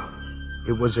Gabula.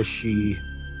 It was a she.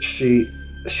 She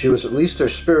was at least their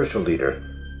spiritual leader.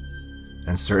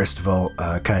 And Sir Istival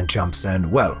kind of jumps in.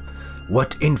 Well,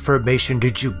 what information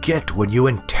did you get when you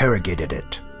interrogated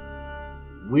it?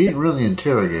 We didn't really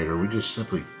interrogate her. We just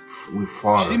simply we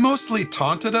fought She her. mostly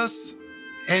taunted us,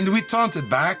 and we taunted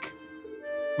back.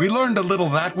 We learned a little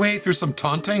that way through some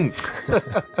taunting.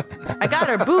 I got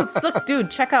her boots. Look,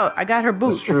 dude, check out. I got her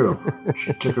boots. It's true.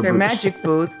 She took her They're boots. magic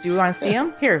boots. Do you want to see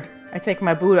them? Here, I take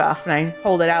my boot off and I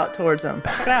hold it out towards them.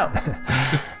 Check it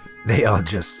out. They all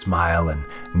just smile and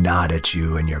nod at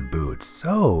you and your boots.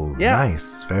 Oh, Yeah.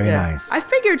 nice. Very Yeah. nice. I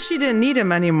figured she didn't need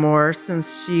them anymore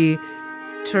since she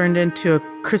turned into a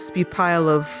crispy pile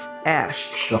of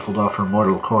ash. Shuffled off her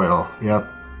mortal coil. Yep.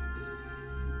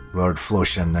 Lord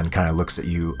Flotian then kind of looks at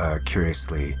you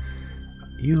curiously.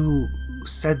 You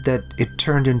said that it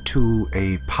turned into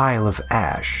a pile of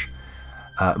ash.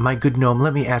 My good gnome,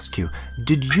 let me ask you,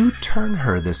 did you turn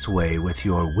her this way with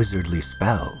your wizardly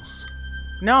spells?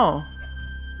 No.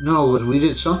 No, we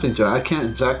did something to her. I can't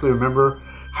exactly remember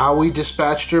how we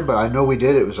dispatched her, but I know we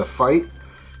did. It was a fight.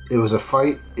 It was a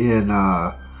fight in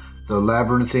the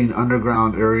labyrinthine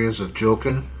underground areas of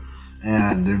Jolkin,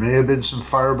 and there may have been some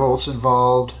firebolts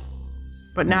involved.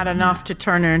 But not enough to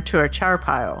turn her into a char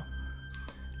pile.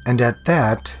 And at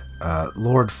that,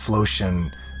 Lord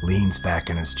Flotian leans back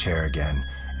in his chair again,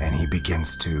 and he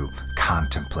begins to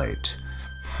contemplate.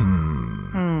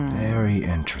 Very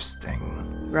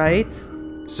interesting. Right?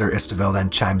 Sir Istival then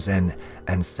chimes in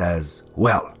and says,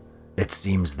 well, it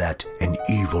seems that an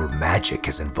evil magic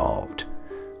is involved.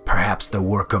 Perhaps the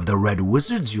work of the Red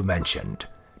Wizards you mentioned.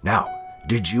 Now,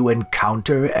 did you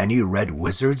encounter any Red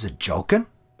Wizards at Jolkin?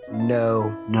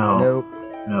 No. No. Nope.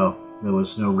 No, there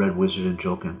was no Red Wizard in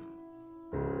Jolkin.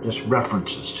 Just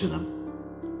references to them.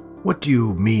 What do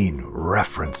you mean,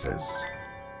 references?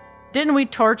 Didn't we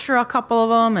torture a couple of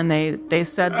them and they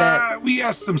said that... We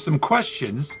asked them some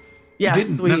questions. Yes,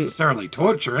 we didn't necessarily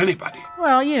torture anybody.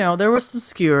 Well, there was some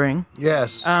skewering.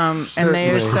 Yes. And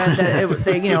they certainly. said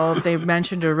that they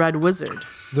mentioned a red wizard.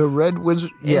 The Red Wizard.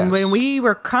 Yes. And when we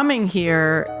were coming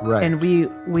here, Right. and we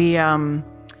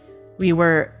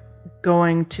were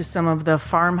going to some of the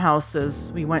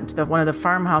farmhouses. We went to one of the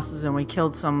farmhouses and we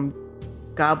killed some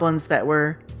goblins that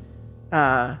were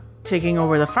taking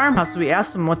over the farmhouses. We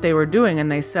asked them what they were doing,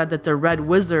 and they said that the Red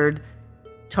Wizard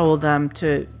told them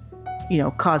to,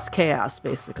 cause chaos,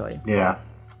 basically. Yeah.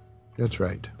 That's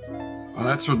right. Well,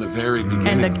 that's from the very beginning.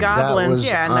 And the goblins, was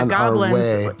and the on our goblins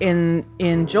way.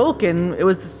 in Jolkin, it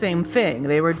was the same thing.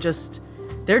 They're just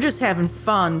having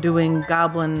fun doing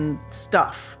goblin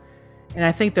stuff. And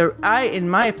I think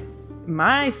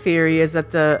my theory is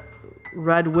that the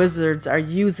Red Wizards are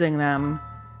using them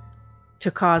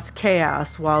to cause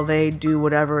chaos while they do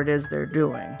whatever it is they're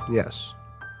doing. Yes.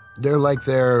 They're like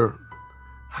their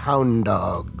hound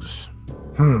dogs.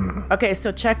 Okay,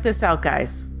 so check this out,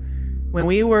 guys. When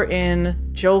we were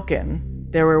in Jolkin,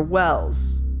 there were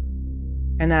wells.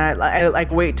 And then I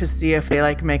like wait to see if they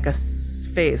like make a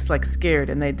face like scared,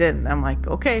 and they didn't. I'm like,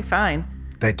 okay, fine.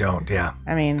 They don't, yeah.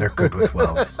 I mean, They're good with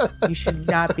wells. you should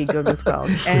not be good with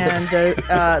wells. And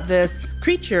this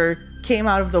creature came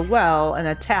out of the well and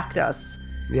attacked us.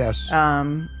 Yes.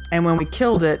 And when we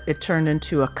killed it, it turned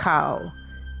into a cow.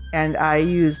 And I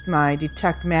used my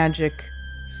detect magic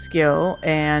skill,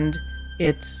 and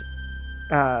it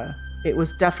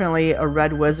was definitely a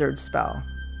red wizard spell.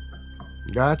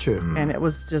 Gotcha. And it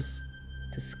was just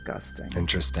disgusting.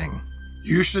 Interesting.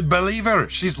 You should believe her.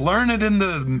 She's learned in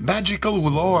the magical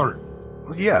lore.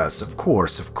 Yes, of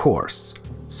course.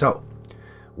 So,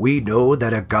 we know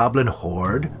that a goblin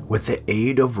horde, with the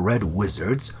aid of red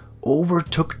wizards,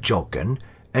 overtook Jolkin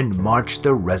and marched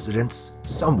the residents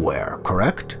somewhere,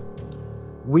 correct?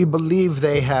 We believe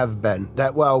they have been.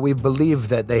 We believe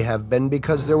that they have been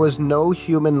because there was no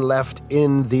human left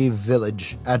in the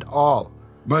village at all.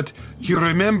 But you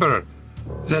remember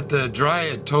that the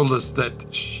Dryad told us that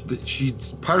she'd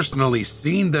personally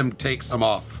seen them take some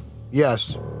off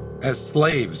Yes. as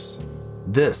slaves.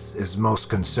 This is most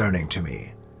concerning to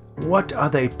me. What are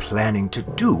they planning to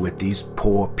do with these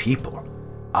poor people?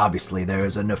 Obviously, there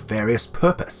is a nefarious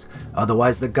purpose.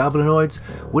 Otherwise, the goblinoids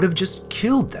would have just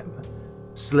killed them.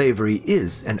 Slavery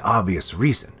is an obvious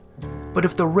reason. But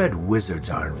if the red wizards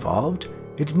are involved,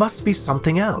 it must be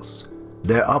something else.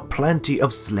 There are plenty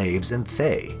of slaves in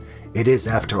Thay. It is,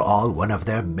 after all, one of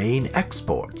their main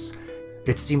exports.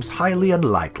 It seems highly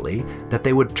unlikely that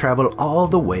they would travel all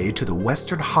the way to the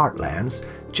Western Heartlands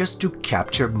just to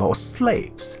capture more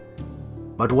slaves.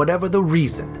 But whatever the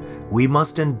reason, we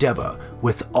must endeavor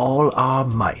with all our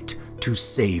might to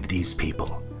save these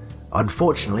people.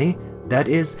 Unfortunately, that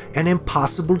is an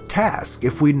impossible task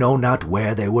if we know not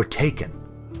where they were taken.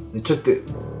 They took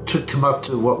them up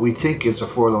to what we think is the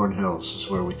Forlorn Hills, is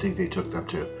where we think they took them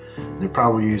to. They're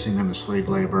probably using them as slave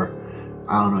labor,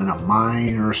 I don't know, in a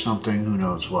mine or something, who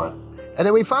knows what. And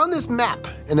then we found this map,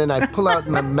 and then I pull out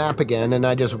my map again, and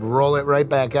I just roll it right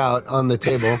back out on the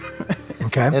table.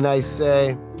 Okay. And I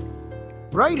say,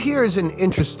 right here is an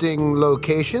interesting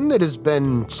location that has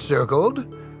been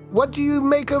circled. What do you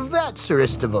make of that, Sir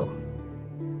Istival?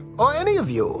 Or any of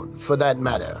you, for that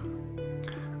matter.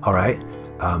 All right.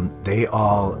 They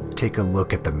all take a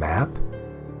look at the map,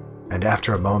 and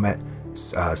after a moment,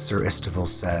 Sir Istival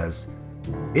says,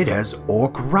 "It has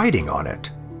orc writing on it.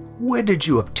 Where did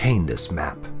you obtain this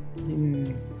map?"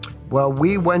 Well,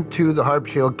 we went to the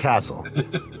Harpshield Castle.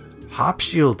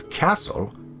 Harpshield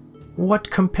Castle? What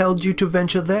compelled you to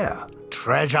venture there?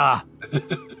 Treasure.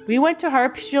 We went to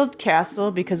Harpshield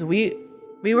Castle because we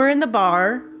were in the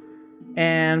bar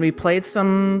and we played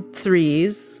some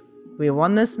threes. We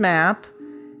won this map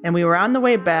and we were on the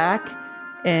way back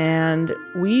and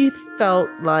we felt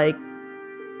like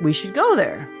we should go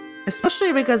there,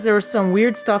 especially because there was some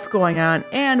weird stuff going on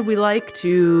and we like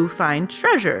to find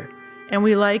treasure and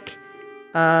we like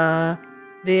the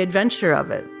adventure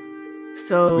of it.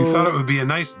 So We thought it would be a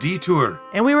nice detour.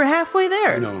 and we were halfway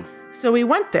there. You know, So we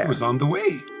went there. it was on the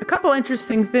way. A couple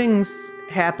interesting things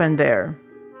happened there.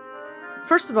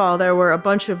 First of all, there were a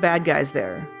bunch of bad guys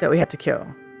there that we had to kill.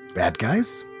 Bad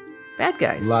guys? Bad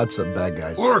guys. Lots of bad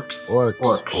guys. Orcs.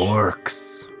 Orcs.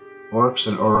 Orcs. Orcs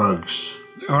and Orugs.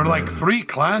 There are like 3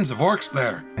 clans of orcs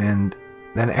there. And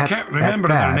then I can't remember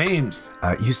their names.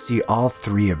 You see all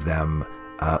 3 of them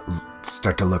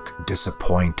start to look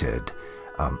disappointed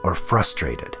or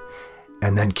frustrated.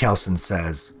 And then Kelson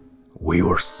says, "We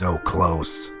were so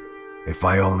close. If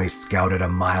I only scouted a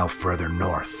mile further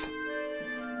north."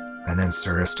 And then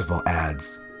Sir Istival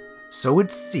adds, "So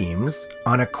it seems,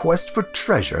 on a quest for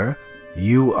treasure,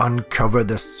 you uncovered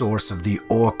the source of the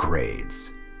orc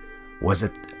raids. Was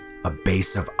it a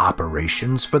base of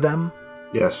operations for them?"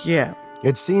 Yes. Yeah.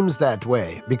 It seems that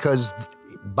way because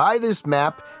by this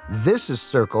map, this is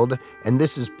circled, and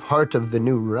this is part of the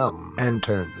new realm. And-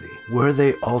 currently, Were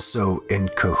they also in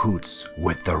cahoots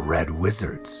with the Red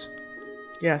Wizards?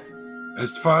 Yes.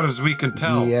 As far as we can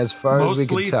tell. Yeah, as far as we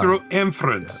can Mostly tell. through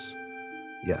inference.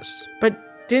 yes,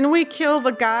 But didn't we kill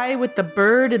the guy with the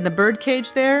bird in the bird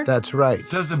cage there? that's right.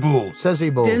 Sezabul.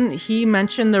 Sezibul. Didn't he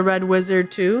mention the red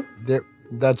wizard too?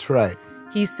 That's right.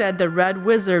 He said the red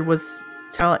wizard was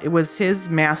it was his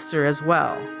master as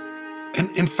well. And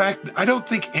in fact, I don't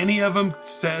think any of them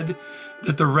said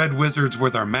that the Red Wizards were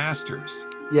their masters.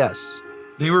 Yes.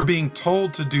 They were being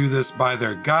told to do this by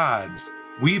their gods.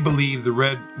 We believe the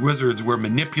Red Wizards were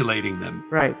manipulating them.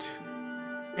 Right.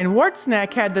 And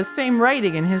Wartsnack had the same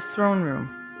writing in his throne room.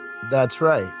 That's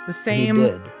right. The same He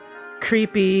did.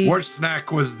 creepy.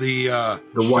 Wartsnack was the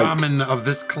white. shaman of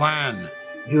this clan.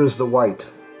 He was the white.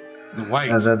 The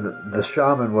white. And then the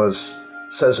shaman was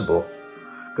Sezabel,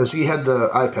 because he had the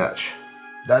eye patch.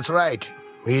 That's right.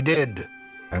 He did.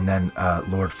 And then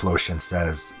Lord Floshin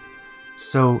says,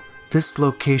 "So this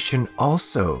location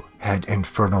also had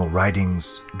infernal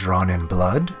writings drawn in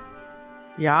blood?"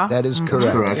 Yeah. That is Mhm.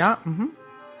 correct. Correct. Yeah. Mm-hmm.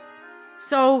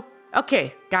 So,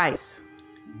 okay, guys.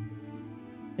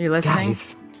 Are you listening?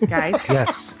 Guys. Guys?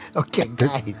 Yes. Okay,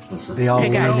 guys. They all Hey,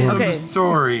 lean guys, in. Tell them okay. the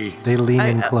story. They lean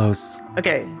in I- close.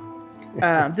 Okay.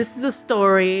 This is a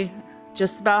story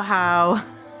just about how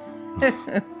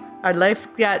our life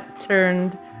got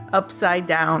turned upside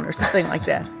down or something like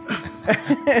that.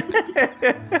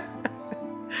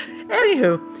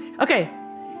 Anywho, okay.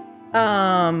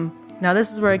 Now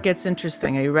this is where it gets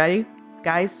interesting. Are you ready,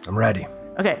 guys? I'm ready.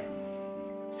 Okay.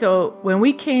 So when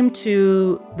we came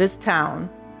to this town,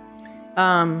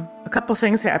 a couple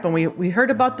things happened. We heard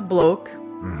about the bloke.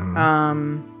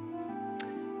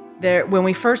 There, when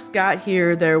we first got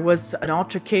here, there was an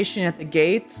altercation at the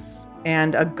gates,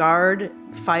 and a guard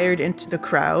fired into the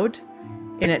crowd.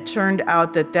 And it turned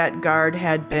out that that guard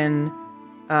had been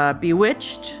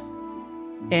bewitched,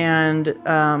 and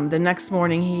the next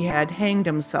morning he had hanged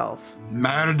himself.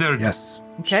 Murdered. Yes.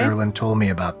 Okay. Sherilyn told me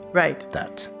about Right.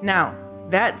 that. Now,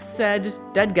 that said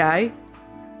dead guy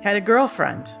had a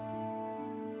girlfriend.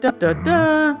 Da da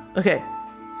da. Okay.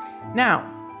 Now,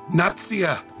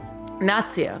 Nazia.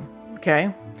 Nazia.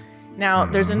 Okay. Now,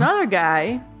 there's another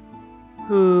guy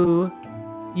who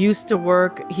used to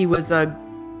work. He was a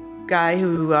guy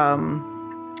who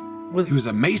was He was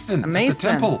a mason, a mason at the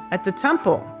temple. at the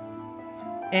temple.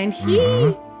 And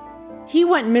he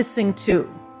went missing too.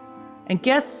 And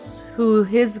guess who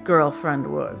his girlfriend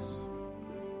was?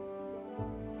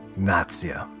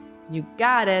 Nazia. You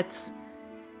got it.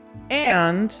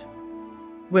 And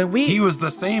when we He was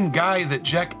the same guy that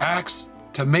Jack asked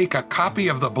to make a copy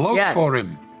of the bloke yes, for him.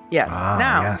 Yes. Ah,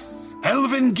 now, yes.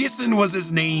 Elvin Gisson was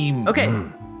his name. okay.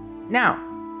 Now,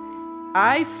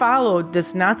 I followed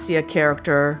this Nazia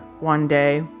character one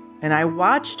day, and I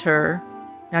watched her.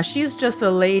 Now, she's just a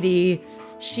lady.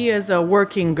 She is a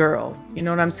working girl. You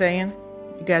know what I'm saying?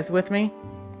 You guys with me?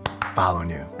 Following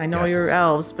you. I know Yes. you're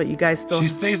elves, but you guys still. She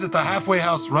stays at the halfway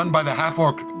house run by the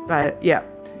half-orc. But yeah,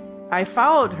 I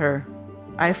followed her.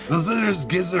 There's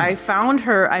Gizzard. I followed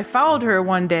her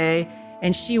one day,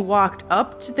 and she walked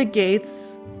up to the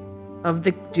gates of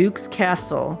the Duke's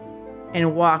castle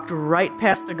and walked right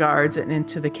past the guards and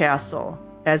into the castle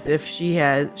as if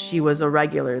she was a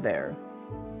regular there.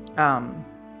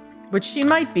 Which she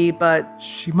might be, but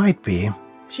She might be.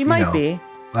 she might know. be.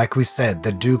 Like we said,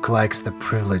 the Duke likes the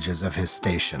privileges of his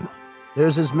station.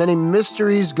 There's as many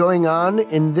mysteries going on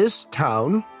in this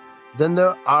town than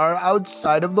there are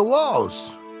outside of the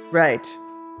walls. Right.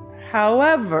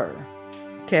 However,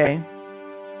 okay,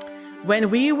 when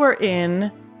we were in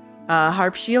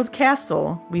Harpshield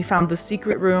Castle, we found the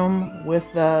secret room with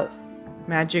the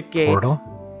magic gate. Portal?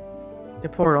 The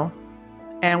portal.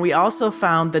 And we also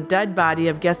found the dead body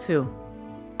of guess who?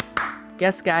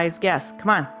 Guess, guys, guess. Come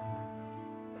on.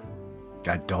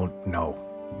 I don't know.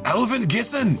 Elvin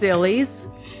Gisson. Sillies.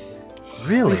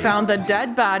 Really? We found the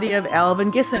dead body of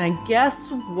Elvin Gisson. And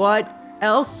guess what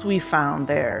else we found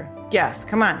there? Guess.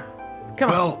 Come on.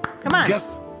 Come Well, on. Come on.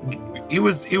 guess it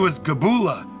was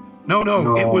Gabula. No,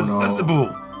 No, it was no.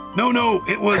 Sezabul. No,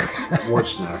 it was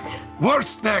Wartsnack.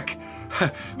 Wartsnack.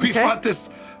 We Okay. fought the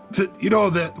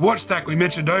Wartsnack we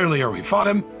mentioned earlier. We fought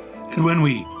him, and when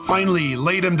we finally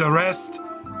laid him to rest,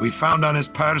 we found on his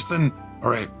person,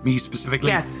 or me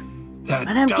specifically, Guess. that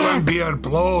Let him guess. Dallenbeer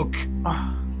bloke.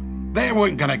 They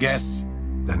weren't gonna guess.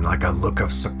 Then, like a look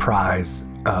of surprise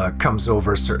comes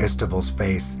over Sir Istival's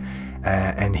face,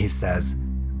 and he says,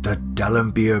 "The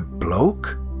Dallenbeer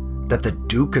bloke that the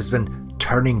Duke has been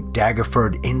turning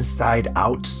Daggerford inside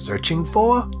out searching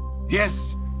for?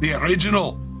 Yes, the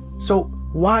original. So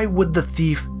why would the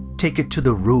thief take it to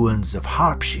the ruins of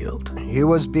Harpshield?" He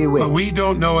was bewitched. But we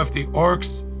don't know if the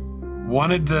orcs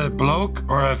wanted the bloke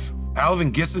or if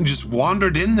Alvin Gisson just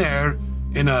wandered in there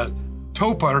in a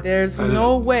toper. There's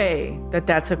no way that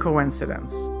that's a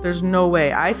coincidence. There's no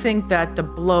way. I think that the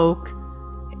bloke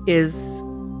is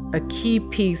a key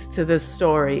piece to this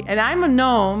story. And I'm a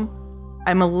gnome.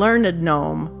 I'm a learned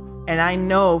gnome. And I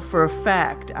know for a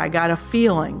fact, I got a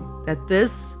feeling that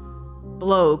this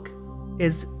bloke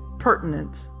is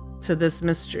pertinent to this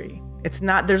mystery. It's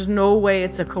not, there's no way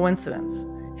it's a coincidence.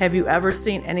 Have you ever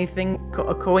seen anything,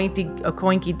 a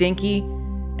coinky dinky,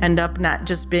 end up not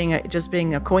just being a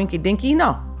coinky dinky?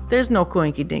 No, there's no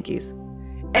coinky dinkies.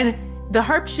 And the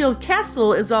Harpshield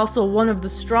Castle is also one of the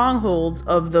strongholds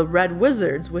of the Red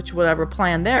Wizards, which whatever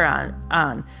plan they're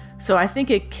on. So I think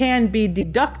it can be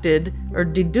deducted or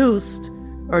deduced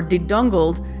or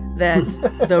dedungled that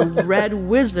the Red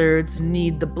Wizards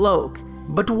need the bloke.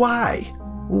 But why?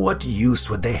 What use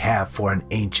would they have for an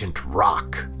ancient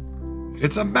rock?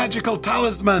 It's a magical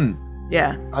talisman.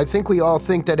 Yeah. I think we all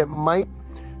think that it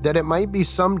might be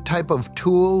some type of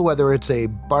tool, whether it's a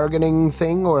bargaining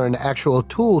thing or an actual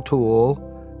tool.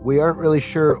 We aren't really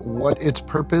sure what its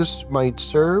purpose might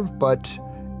serve, but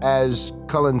as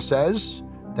Cullen says,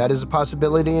 that is a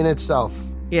possibility in itself.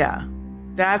 Yeah.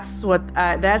 That's what's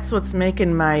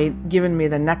giving me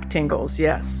the neck tingles,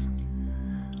 yes.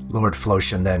 Lord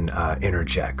Floshin then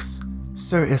interjects.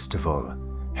 Sir Istival,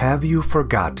 have you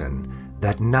forgotten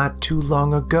that not too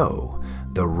long ago,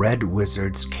 the Red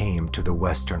Wizards came to the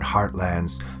Western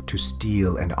Heartlands to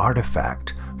steal an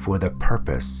artifact for the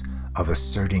purpose of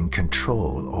asserting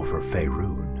control over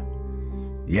Faerun?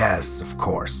 Yes, of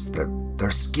course,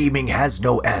 their scheming has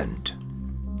no end.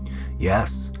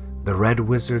 Yes, the Red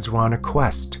Wizards were on a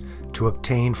quest to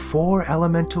obtain 4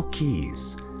 elemental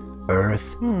keys: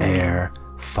 earth, air,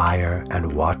 fire,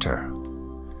 and water.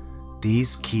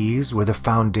 These keys were the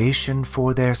foundation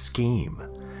for their scheme.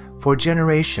 For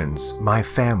generations, my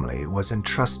family was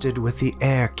entrusted with the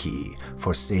air key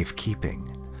for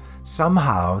safekeeping.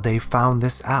 Somehow they found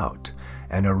this out,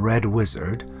 and a Red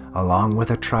Wizard, along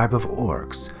with a tribe of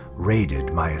orcs,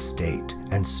 raided my estate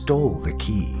and stole the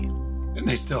key. And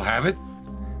they still have it?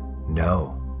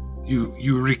 No.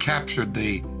 You recaptured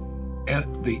the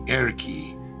air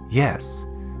key. Yes,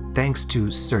 thanks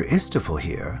to Sir Istival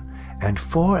here, and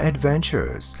 4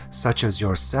 adventurers such as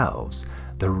yourselves,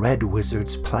 the Red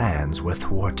Wizards' plans were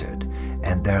thwarted,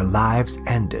 and their lives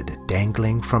ended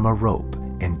dangling from a rope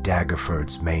in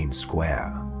Daggerford's main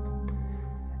square.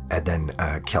 And then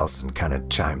Kelson kind of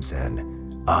chimes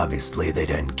in. Obviously, they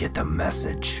didn't get the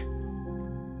message.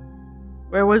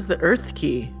 Where was the Earth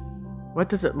Key? What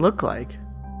does it look like?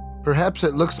 Perhaps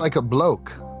it looks like a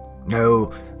bloke.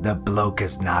 No, the bloke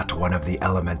is not one of the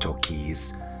elemental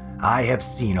keys. I have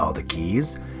seen all the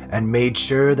keys, and made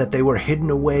sure that they were hidden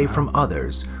away from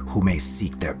others who may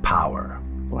seek their power.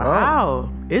 Wow.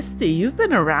 Isti, you've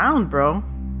been around, bro.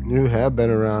 You have been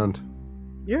around.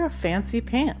 You're a fancy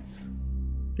pants.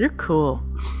 You're cool.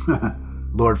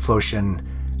 Lord Floshin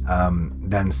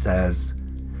then says,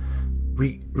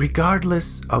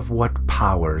 regardless of what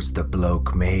powers the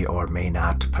bloke may or may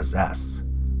not possess,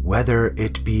 whether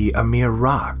it be a mere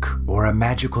rock or a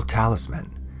magical talisman,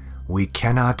 we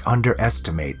cannot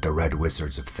underestimate the Red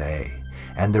Wizards of Thay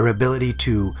and their ability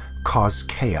to cause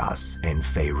chaos in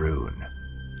Faerun.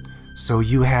 So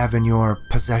you have in your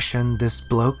possession this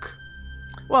bloke?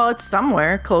 Well, it's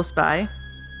somewhere close by.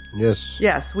 Yes.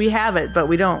 Yes, we have it, but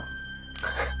we don't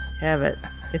have it.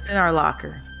 It's in our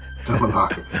locker.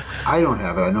 I don't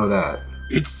have it, I know that.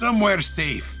 It's somewhere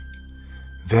safe.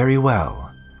 Very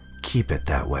well. Keep it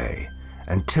that way.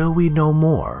 Until we know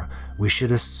more, we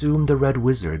should assume the Red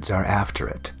Wizards are after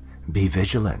it. Be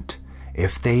vigilant.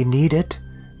 If they need it,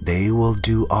 they will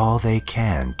do all they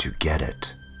can to get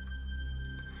it.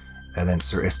 And then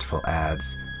Sir Istival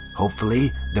adds,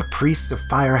 hopefully, the priests of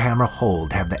Firehammer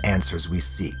Hold have the answers we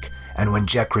seek, and when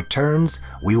Jek returns,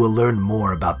 we will learn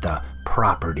more about the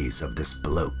properties of this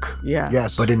bloke. Yeah.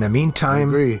 Yes. But in the meantime,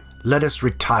 agree. let us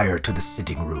retire to the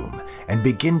sitting room and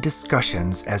begin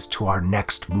discussions as to our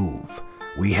next move.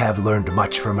 We have learned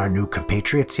much from our new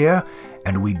compatriots here,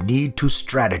 and we need to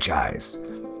strategize.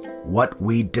 What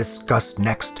we discuss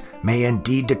next may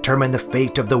indeed determine the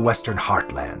fate of the Western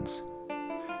Heartlands.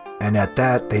 And at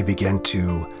that, they begin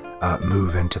to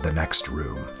move into the next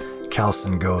room.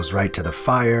 Kelson goes right to the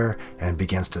fire and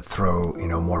begins to throw,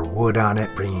 more wood on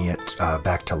it, bringing it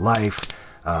back to life.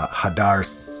 Hadar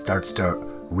starts to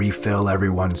refill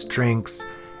everyone's drinks,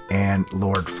 and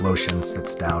Lord Floshin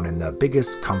sits down in the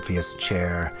biggest, comfiest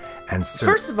chair. And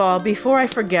First of all, before I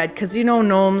forget, because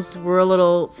gnomes were a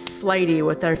little flighty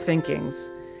with their thinkings.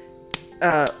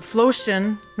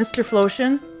 Floshin, Mr.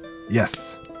 Floshin?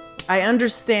 Yes. I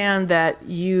understand that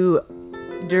you,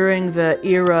 during the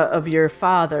era of your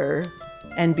father,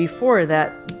 and before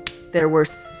that, there were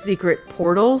secret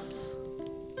portals.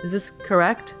 Is this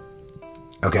correct?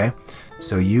 Okay,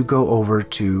 so you go over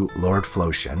to Lord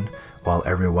Floshin while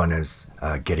everyone is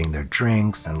getting their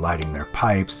drinks and lighting their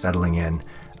pipes, settling in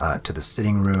to the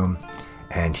sitting room,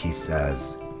 and he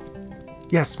says,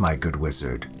 yes, my good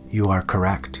wizard, you are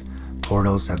correct.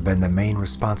 Portals have been the main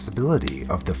responsibility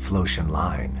of the Floshin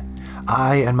line.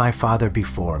 I and my father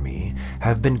before me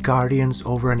have been guardians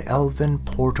over an elven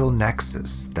portal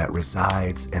nexus that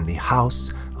resides in the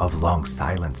House of Long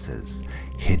Silences,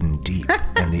 hidden deep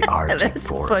in the Arctic That's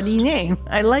forest. a funny name.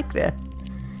 I like that.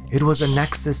 It was a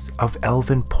nexus of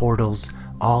elven portals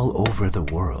all over the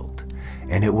world,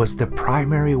 and it was the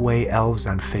primary way elves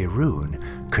on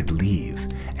Faerun could leave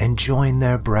and join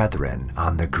their brethren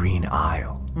on the Green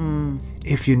Isle.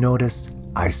 If you notice,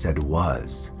 I said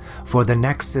was, for the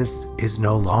nexus is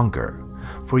no longer.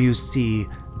 For you see,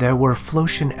 there were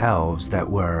Flotian elves that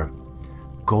were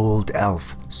gold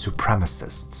elf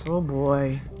supremacists. Oh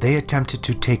boy. They attempted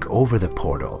to take over the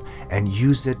portal and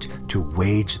use it to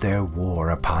wage their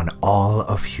war upon all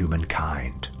of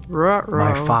humankind. Ruh-roh.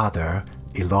 My father,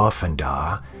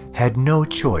 Ilofendar, had no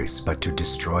choice but to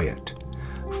destroy it.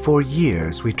 For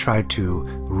years we tried to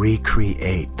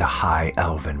recreate the high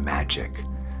elven magic,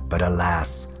 but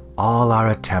alas, all our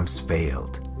attempts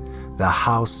failed. The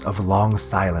House of Long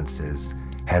Silences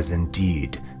has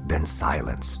indeed been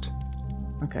silenced.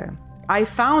 Okay. I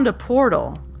found a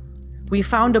portal. We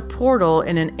found a portal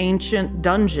in an ancient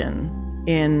dungeon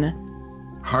in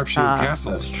Harpshield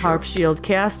Castle. Harpshield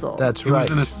Castle. That's It right.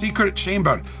 was in a secret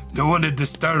chamber no one had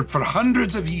disturbed for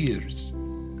hundreds of years.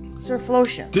 Sir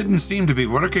Flotian. Didn't seem to be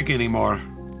working anymore.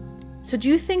 So do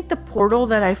you think the portal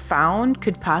that I found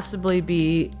could possibly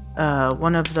be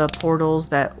one of the portals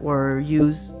that were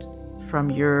used from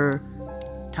your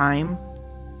time?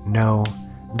 No,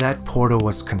 that portal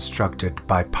was constructed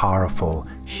by powerful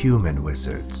human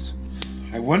wizards.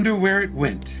 I wonder where it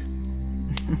went.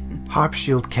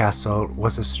 Harpshield Castle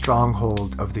was a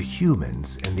stronghold of the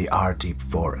humans in the Ardeep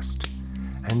Forest,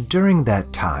 and during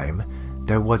that time,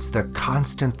 there was the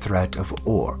constant threat of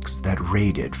orcs that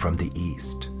raided from the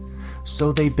east.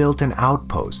 So they built an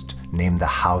outpost named the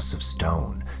House of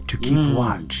Stone to keep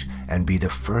watch and be the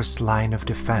first line of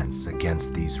defense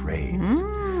against these raids.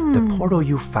 The portal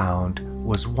you found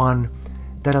was one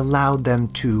that allowed them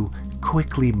to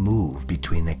quickly move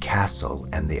between the castle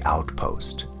and the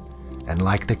outpost. And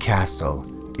like the castle,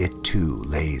 it too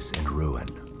lays in ruin.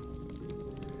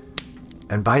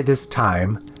 And by this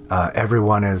time,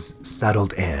 everyone is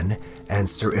settled in, and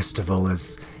Sir Istival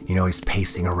is, he's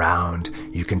pacing around.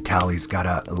 You can tell he's got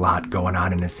a lot going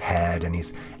on in his head, and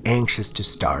he's anxious to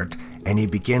start, and he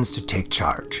begins to take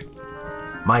charge.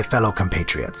 My fellow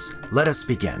compatriots, let us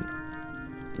begin.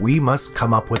 We must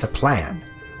come up with a plan.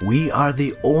 We are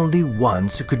the only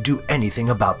ones who could do anything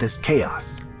about this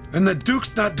chaos. And the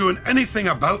Duke's not doing anything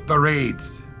about the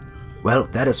raids. Well,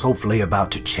 that is hopefully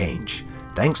about to change.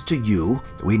 Thanks to you,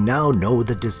 we now know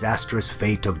the disastrous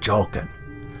fate of Jolkin.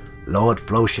 Lord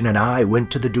Flotian and I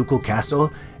went to the ducal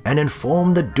castle and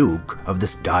informed the Duke of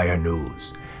this dire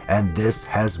news, and this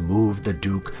has moved the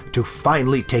Duke to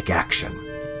finally take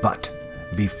action. But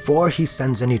before he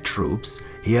sends any troops,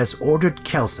 he has ordered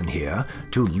Kelson here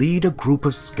to lead a group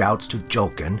of scouts to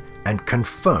Jolkin and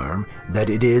confirm that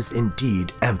it is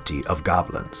indeed empty of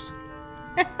goblins.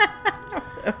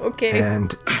 Okay.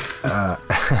 And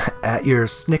at your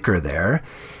snicker there,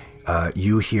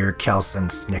 you hear Kelson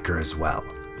snicker as well.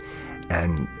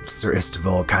 And Sir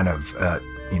Istival kind of,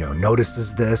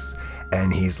 notices this,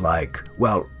 and he's like,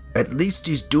 well, at least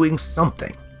he's doing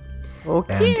something.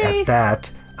 Okay. And at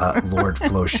that, Lord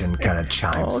Flotian kind of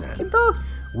chimes in. Okey-doke.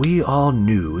 We all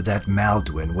knew that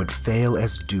Maldwin would fail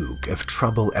as Duke if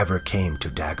trouble ever came to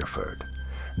Daggerford.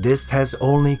 This has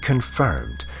only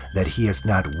confirmed that he is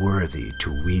not worthy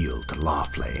to wield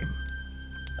Lawflame.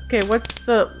 Okay, what's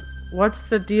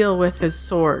the deal with his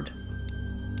sword?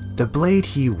 The blade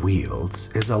he wields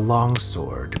is a long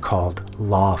sword called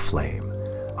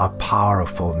Lawflame, a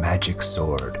powerful magic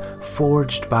sword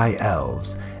forged by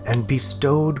elves and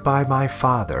bestowed by my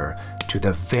father to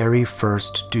the very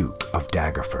first Duke of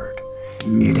Daggerford.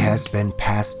 It has been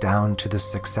passed down to the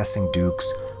succeeding dukes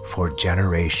for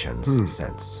generations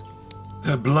since.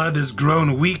 The blood has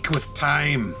grown weak with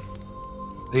time.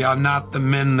 They are not the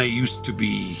men they used to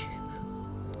be.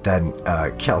 Then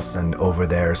Kelson over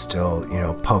there still,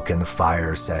 poking the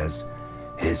fire says,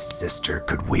 his sister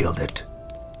could wield it.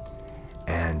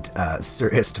 And Sir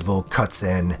Istival cuts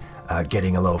in,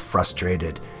 getting a little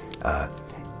frustrated.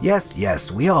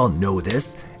 Yes, we all know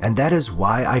this, and that is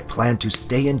why I plan to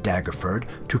stay in Daggerford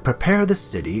to prepare the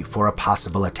city for a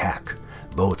possible attack,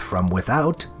 both from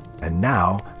without and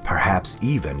now perhaps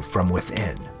even from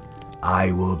within.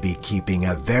 I will be keeping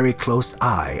a very close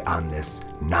eye on this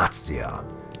Nazia.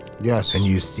 Yes. And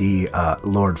you see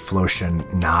Lord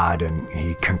Flotian nod and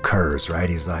he concurs, right?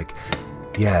 He's like,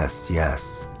 yes,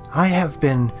 I have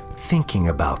been thinking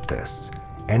about this.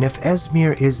 And if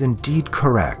Esmir is indeed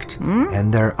correct,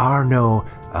 and there are no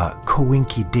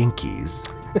coinky dinkies,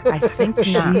 I think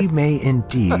not. she may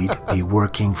indeed be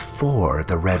working for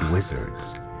the Red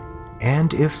Wizards.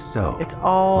 And if so, It's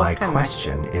all my connected.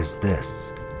 question is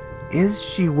this. Is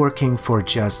she working for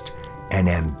just an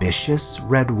ambitious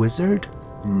red wizard?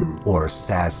 Or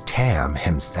Saztam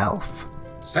himself?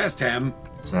 Saztam?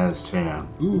 Saztam.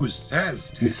 Who's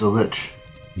Saztam? He's the Lich.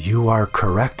 You are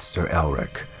correct, Sir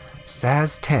Elric.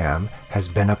 Saztam has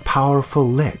been a powerful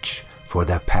lich for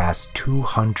the past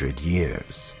 200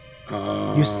 years.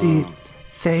 You see,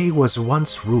 Thay was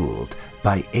once ruled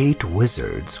by 8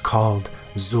 wizards called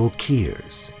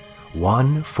Zulkirs,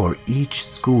 one for each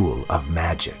school of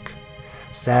magic.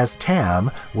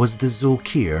 Saztam was the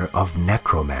Zulkir of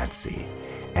necromancy,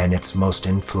 and its most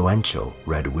influential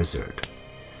red wizard.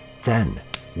 Then,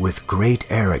 with great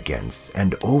arrogance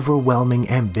and overwhelming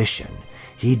ambition,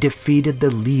 he defeated the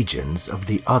legions of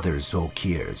the other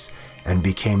Zulkirs and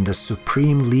became the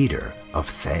supreme leader of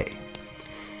Thay.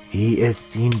 He is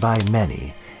seen by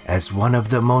many as one of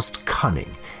the most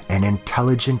cunning and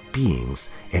intelligent beings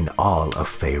in all of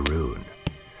Faerun.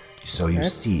 So you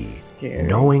That's see, scary.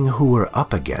 knowing who we're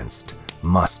up against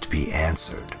must be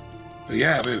answered.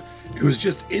 Yeah, but it was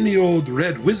just any old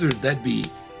red wizard, that'd be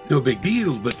no big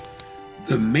deal, but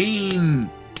the main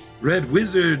red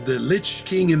wizard, the Lich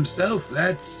King himself,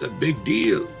 that's a big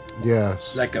deal. Yes.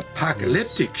 It's like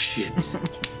apocalyptic shit.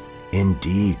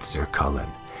 Indeed, Sir Cullen.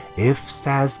 If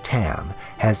Saztam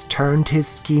has turned his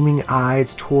scheming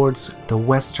eyes towards the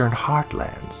western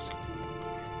heartlands,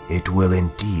 it will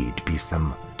indeed be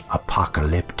some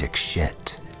apocalyptic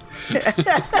shit.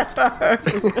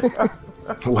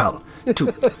 Well,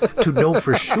 to know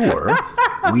for sure,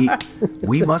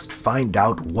 we must find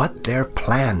out what their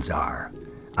plans are.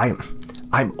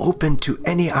 I'm open to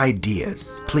any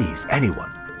ideas. Please,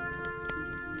 anyone.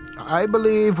 I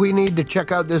believe we need to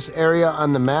check out this area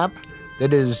on the map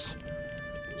that is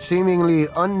seemingly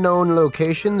unknown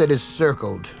location that is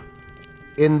circled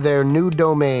in their new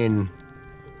domain.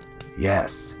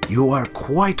 Yes, you are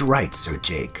quite right, Sir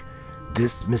Jake.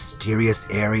 This mysterious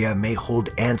area may hold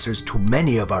answers to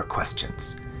many of our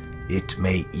questions. It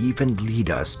may even lead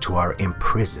us to our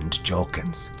imprisoned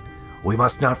Jolkins. We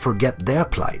must not forget their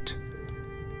plight.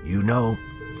 You know,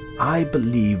 I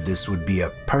believe this would be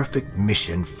a perfect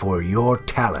mission for your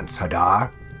talents,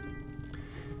 Hadar.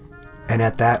 And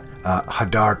at that,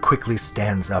 Hadar quickly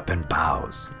stands up and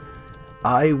bows.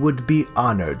 I would be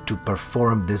honored to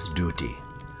perform this duty.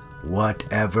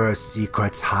 Whatever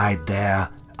secrets hide there,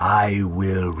 I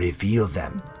will reveal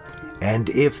them. And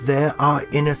if there are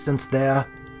innocents there,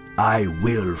 I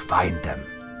will find them.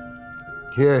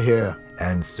 Here, here.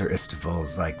 And Sir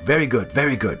Istival's like, very good,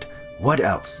 very good. What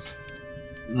else?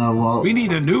 No, well, We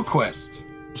need a new quest.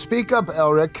 Speak up,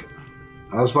 Elric.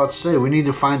 I was about to say, we need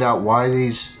to find out why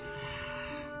these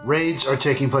raids are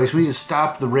taking place. We need to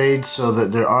stop the raids so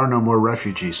that there are no more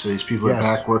refugees. So these people Yes. are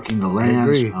back working the lands.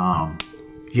 agree.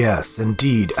 Yes,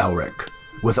 indeed, Elric.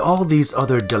 With all these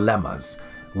other dilemmas,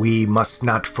 we must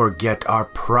not forget our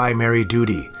primary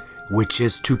duty, which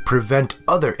is to prevent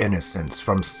other innocents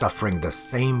from suffering the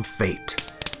same fate.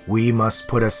 We must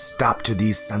put a stop to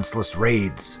these senseless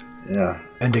raids. Yeah.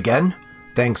 And again,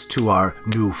 thanks to our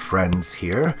new friends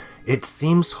here, it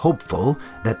seems hopeful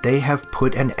that they have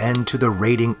put an end to the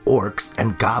raiding orcs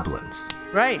and goblins.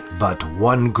 Right. But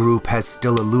one group has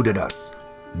still eluded us,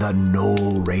 the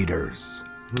Knoll Raiders.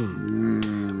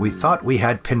 We thought we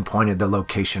had pinpointed the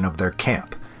location of their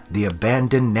camp, the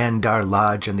abandoned Nandar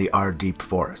Lodge in the Ardeep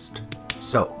Forest.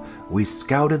 So, we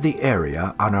scouted the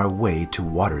area on our way to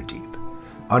Waterdeep.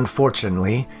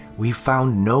 Unfortunately, we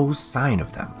found no sign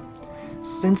of them.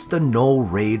 Since the Knoll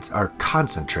raids are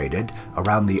concentrated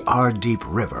around the Ardeep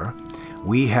River,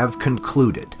 we have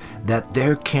concluded that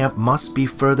their camp must be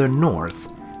further north,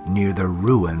 near the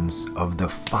ruins of the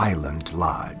Fyland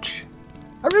Lodge.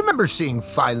 I remember seeing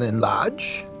Phylin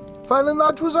Lodge. Phylin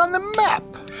Lodge was on the map.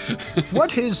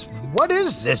 What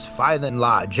is this Phylin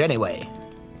Lodge, anyway?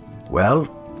 Well,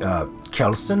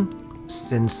 Kelson,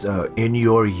 since in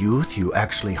your youth you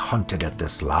actually hunted at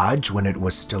this lodge when it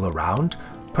was still around,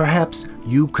 perhaps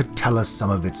you could tell us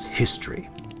some of its history.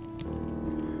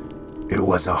 It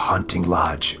was a hunting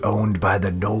lodge owned by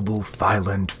the noble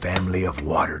Fyland family of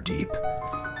Waterdeep.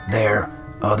 There,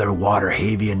 other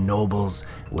Waterhavian nobles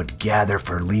would gather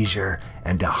for leisure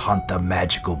and to hunt the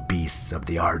magical beasts of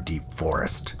the Ardeep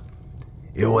Forest.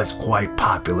 It was quite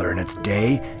popular in its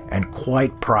day and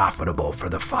quite profitable for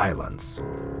the Fylands.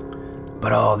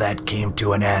 But all that came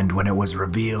to an end when it was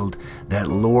revealed that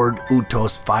Lord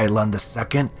Utos Fyland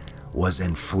II was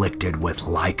inflicted with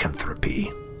lycanthropy.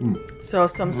 So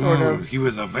some sort Oh, of he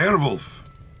was a werewolf.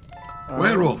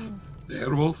 Werewolf.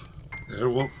 Werewolf.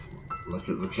 Werewolf. Look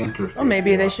at the canter. Well,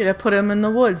 maybe they should have put him in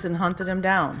the woods and hunted him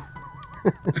down.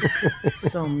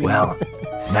 So mean. Well,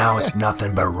 now it's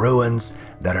nothing but ruins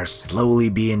that are slowly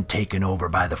being taken over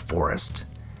by the forest.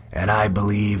 And I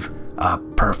believe a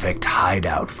perfect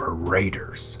hideout for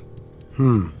raiders.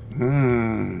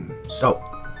 So,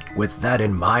 with that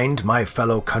in mind, my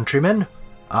fellow countrymen,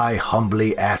 I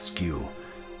humbly ask you,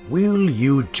 will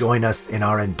you join us in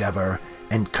our endeavor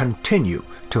and continue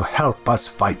to help us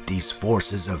fight these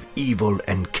forces of evil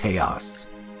and chaos?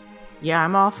 Yeah,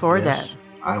 I'm all for Yes. that.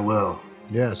 I will.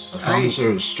 Yes. As long as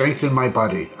there's strength in my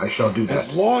body, I shall do As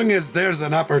that. long as there's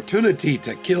an opportunity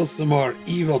to kill some more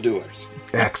evildoers.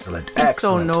 Excellent, He's so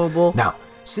excellent. noble. Now,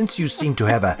 since you seem to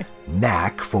have a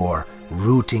knack for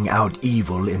rooting out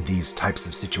evil in these types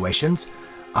of situations,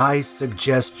 I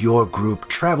suggest your group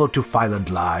travel to Fyland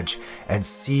Lodge and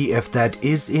see if that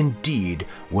is indeed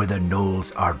where the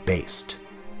gnolls are based.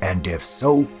 And if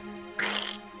so,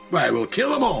 Why, we'll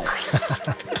kill them all.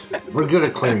 We're good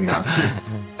at clearing out.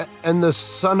 And the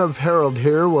son of Harold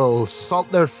here will salt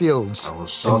their fields. I will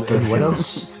salt And their what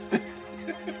fields. else?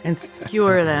 And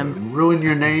skewer them. Ruin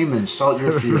your name and salt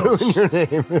your fields. Ruin your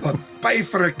name. But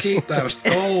bifurcate their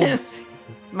skulls.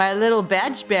 My little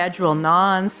badge will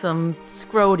gnaw on some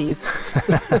scroties.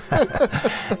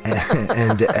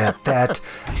 and at that,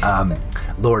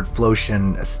 Lord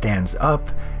Flotian stands up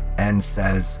and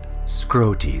says,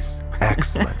 Scroties,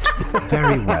 excellent.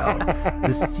 Very well.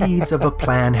 The seeds of a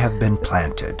plan have been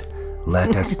planted.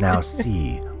 Let us now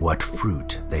see what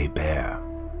fruit they bear.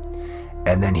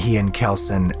 And then he and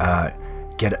Kelson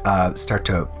start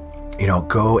to,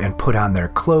 go and put on their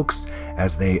cloaks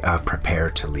as they prepare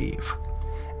to leave.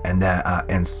 And then,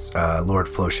 Lord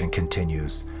Flotian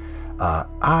continues,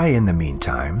 I, in the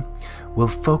meantime, will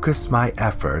focus my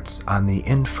efforts on the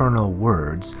infernal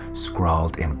words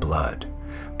scrawled in blood.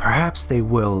 Perhaps they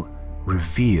will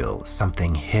reveal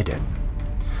something hidden.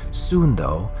 Soon,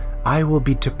 though, I will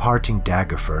be departing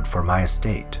Daggerford for my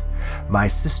estate. My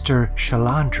sister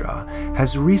Shalandra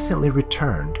has recently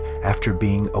returned after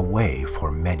being away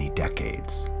for many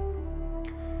decades.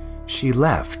 She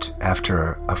left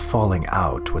after a falling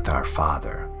out with our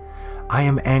father. I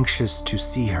am anxious to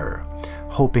see her,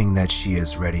 hoping that she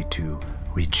is ready to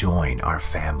rejoin our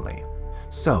family.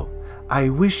 So, I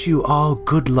wish you all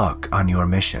good luck on your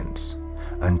missions.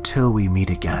 Until we meet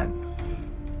again.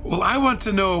 Well, I want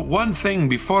to know one thing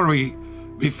before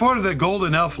the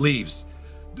Golden Elf leaves.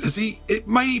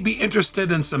 Might he be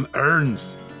interested in some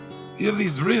urns? You have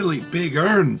these really big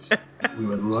urns. We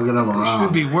would lugging them They around.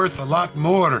 should be worth a lot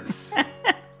more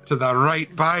to the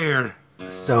right buyer.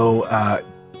 So,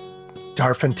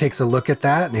 Darfin takes a look at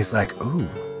that and he's like, ooh,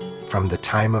 from the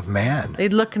time of man.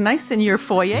 They'd look nice in your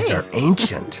foyer. These are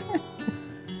ancient.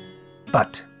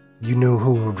 But you know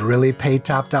who would really pay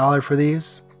top dollar for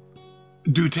these?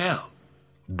 Do tell.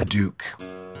 The Duke.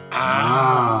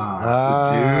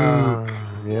 The Duke.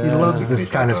 Yeah. He loves this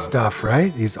kind of stuff,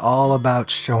 right? He's all about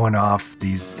showing off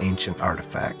these ancient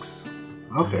artifacts.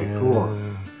 Okay, cool.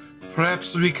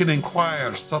 Perhaps we can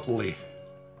inquire subtly.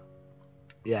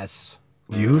 Yes.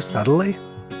 You subtly?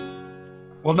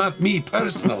 Well, not me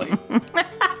personally.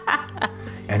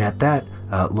 And at that,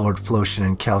 Lord Flotian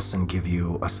and Kelson give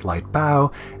you a slight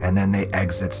bow, and then they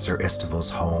exit Sir Istival's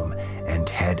home and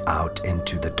head out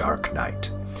into the dark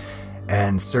night.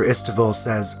 And Sir Istival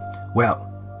says, well,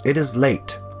 it is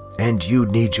late, and you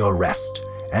need your rest,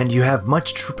 and you have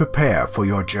much to prepare for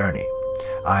your journey.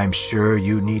 I'm sure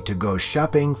you need to go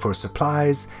shopping for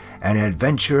supplies. An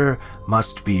adventurer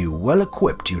must be well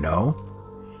equipped, you know.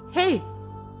 Hey,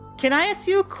 can I ask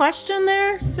you a question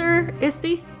there, Sir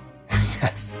Isti?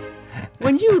 Yes.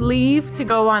 When you leave to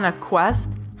go on a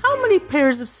quest, how many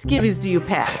pairs of skivvies do you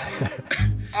pack?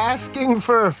 Asking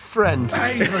for a friend.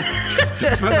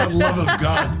 Ivan, for the love of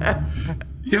God.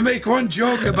 You make one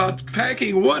joke about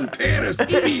packing one pair of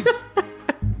skivvies.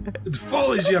 It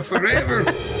follows you forever.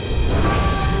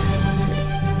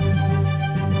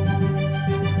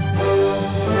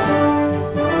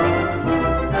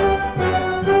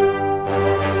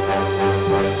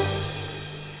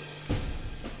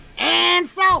 And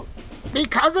so,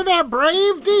 because of their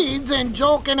brave deeds in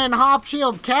Jolkin and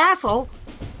Hopshield Castle,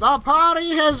 the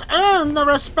party has earned the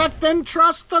respect and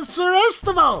trust of Sir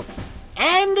Istival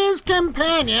and his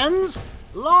companions,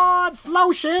 Lord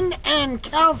Flotian and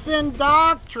Kelson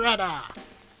Darktreader.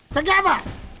 Together,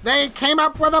 they came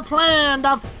up with a plan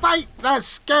to fight the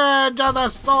Scourge of the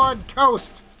Sword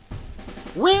Coast.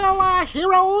 Will our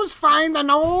heroes find the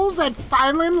gnolls at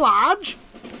Fyland Lodge?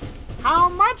 How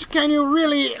much can you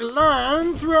really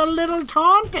learn through a little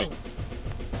taunting?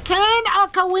 Can a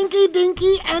Kawinky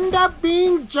Dinky end up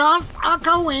being just a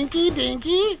Kawinky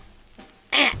Dinky?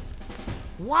 And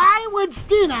why would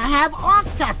Stina have orc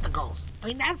testicles? I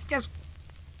mean, that's just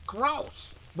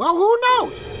gross. Well, who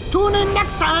knows? Tune in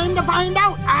next time to find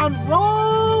out on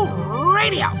Roll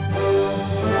Radio.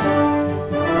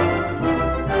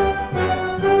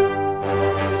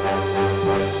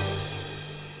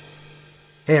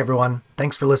 Hey everyone,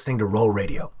 thanks for listening to Roll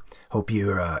Radio. Hope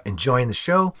you're enjoying the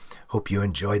show. Hope you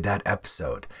enjoyed that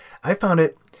episode. I found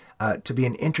it to be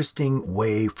an interesting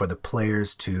way for the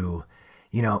players to,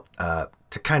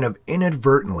 to kind of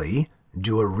inadvertently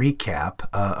do a recap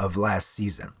of last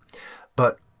season.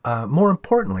 But more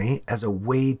importantly, as a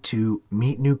way to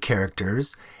meet new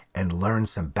characters and learn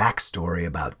some backstory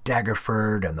about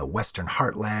Daggerford and the Western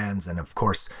Heartlands and, of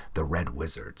course, the Red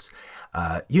Wizards.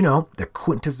 The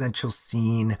quintessential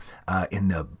scene in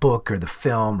the book or the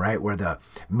film, right, where the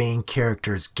main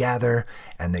characters gather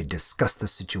and they discuss the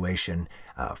situation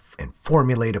and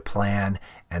formulate a plan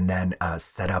and then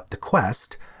set up the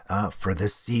quest for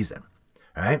this season,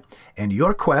 right? And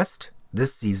your quest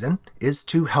this season is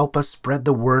to help us spread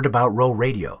the word about Roll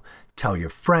Radio. Tell your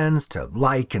friends to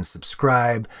like and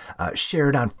subscribe, share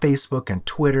it on Facebook and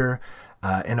Twitter,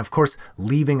 and of course,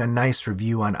 leaving a nice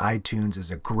review on iTunes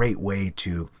is a great way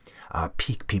to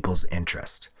pique people's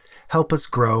interest. Help us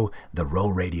grow the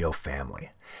Roll Radio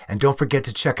family. And don't forget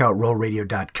to check out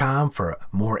rollradio.com for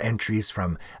more entries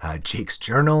from Jake's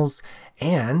journals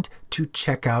and to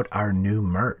check out our new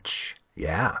merch.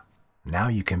 Yeah, now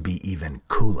you can be even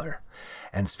cooler.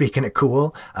 And speaking of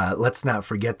cool, let's not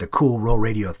forget the cool Roll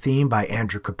Radio theme by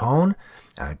Andrew Capone.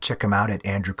 Check him out at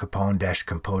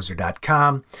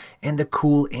andrewcapone-composer.com. And the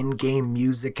cool in-game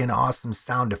music and awesome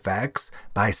sound effects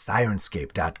by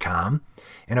Sirenscape.com.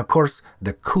 And of course,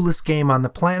 the coolest game on the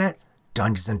planet,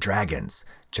 Dungeons & Dragons.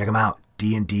 Check them out,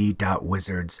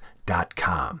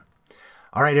 dnd.wizards.com.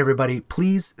 All right, everybody,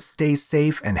 please stay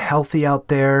safe and healthy out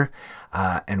there.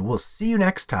 And we'll see you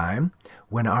next time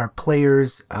when our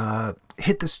players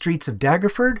hit the streets of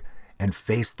Daggerford and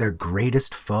face their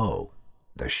greatest foe,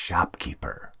 the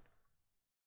shopkeeper.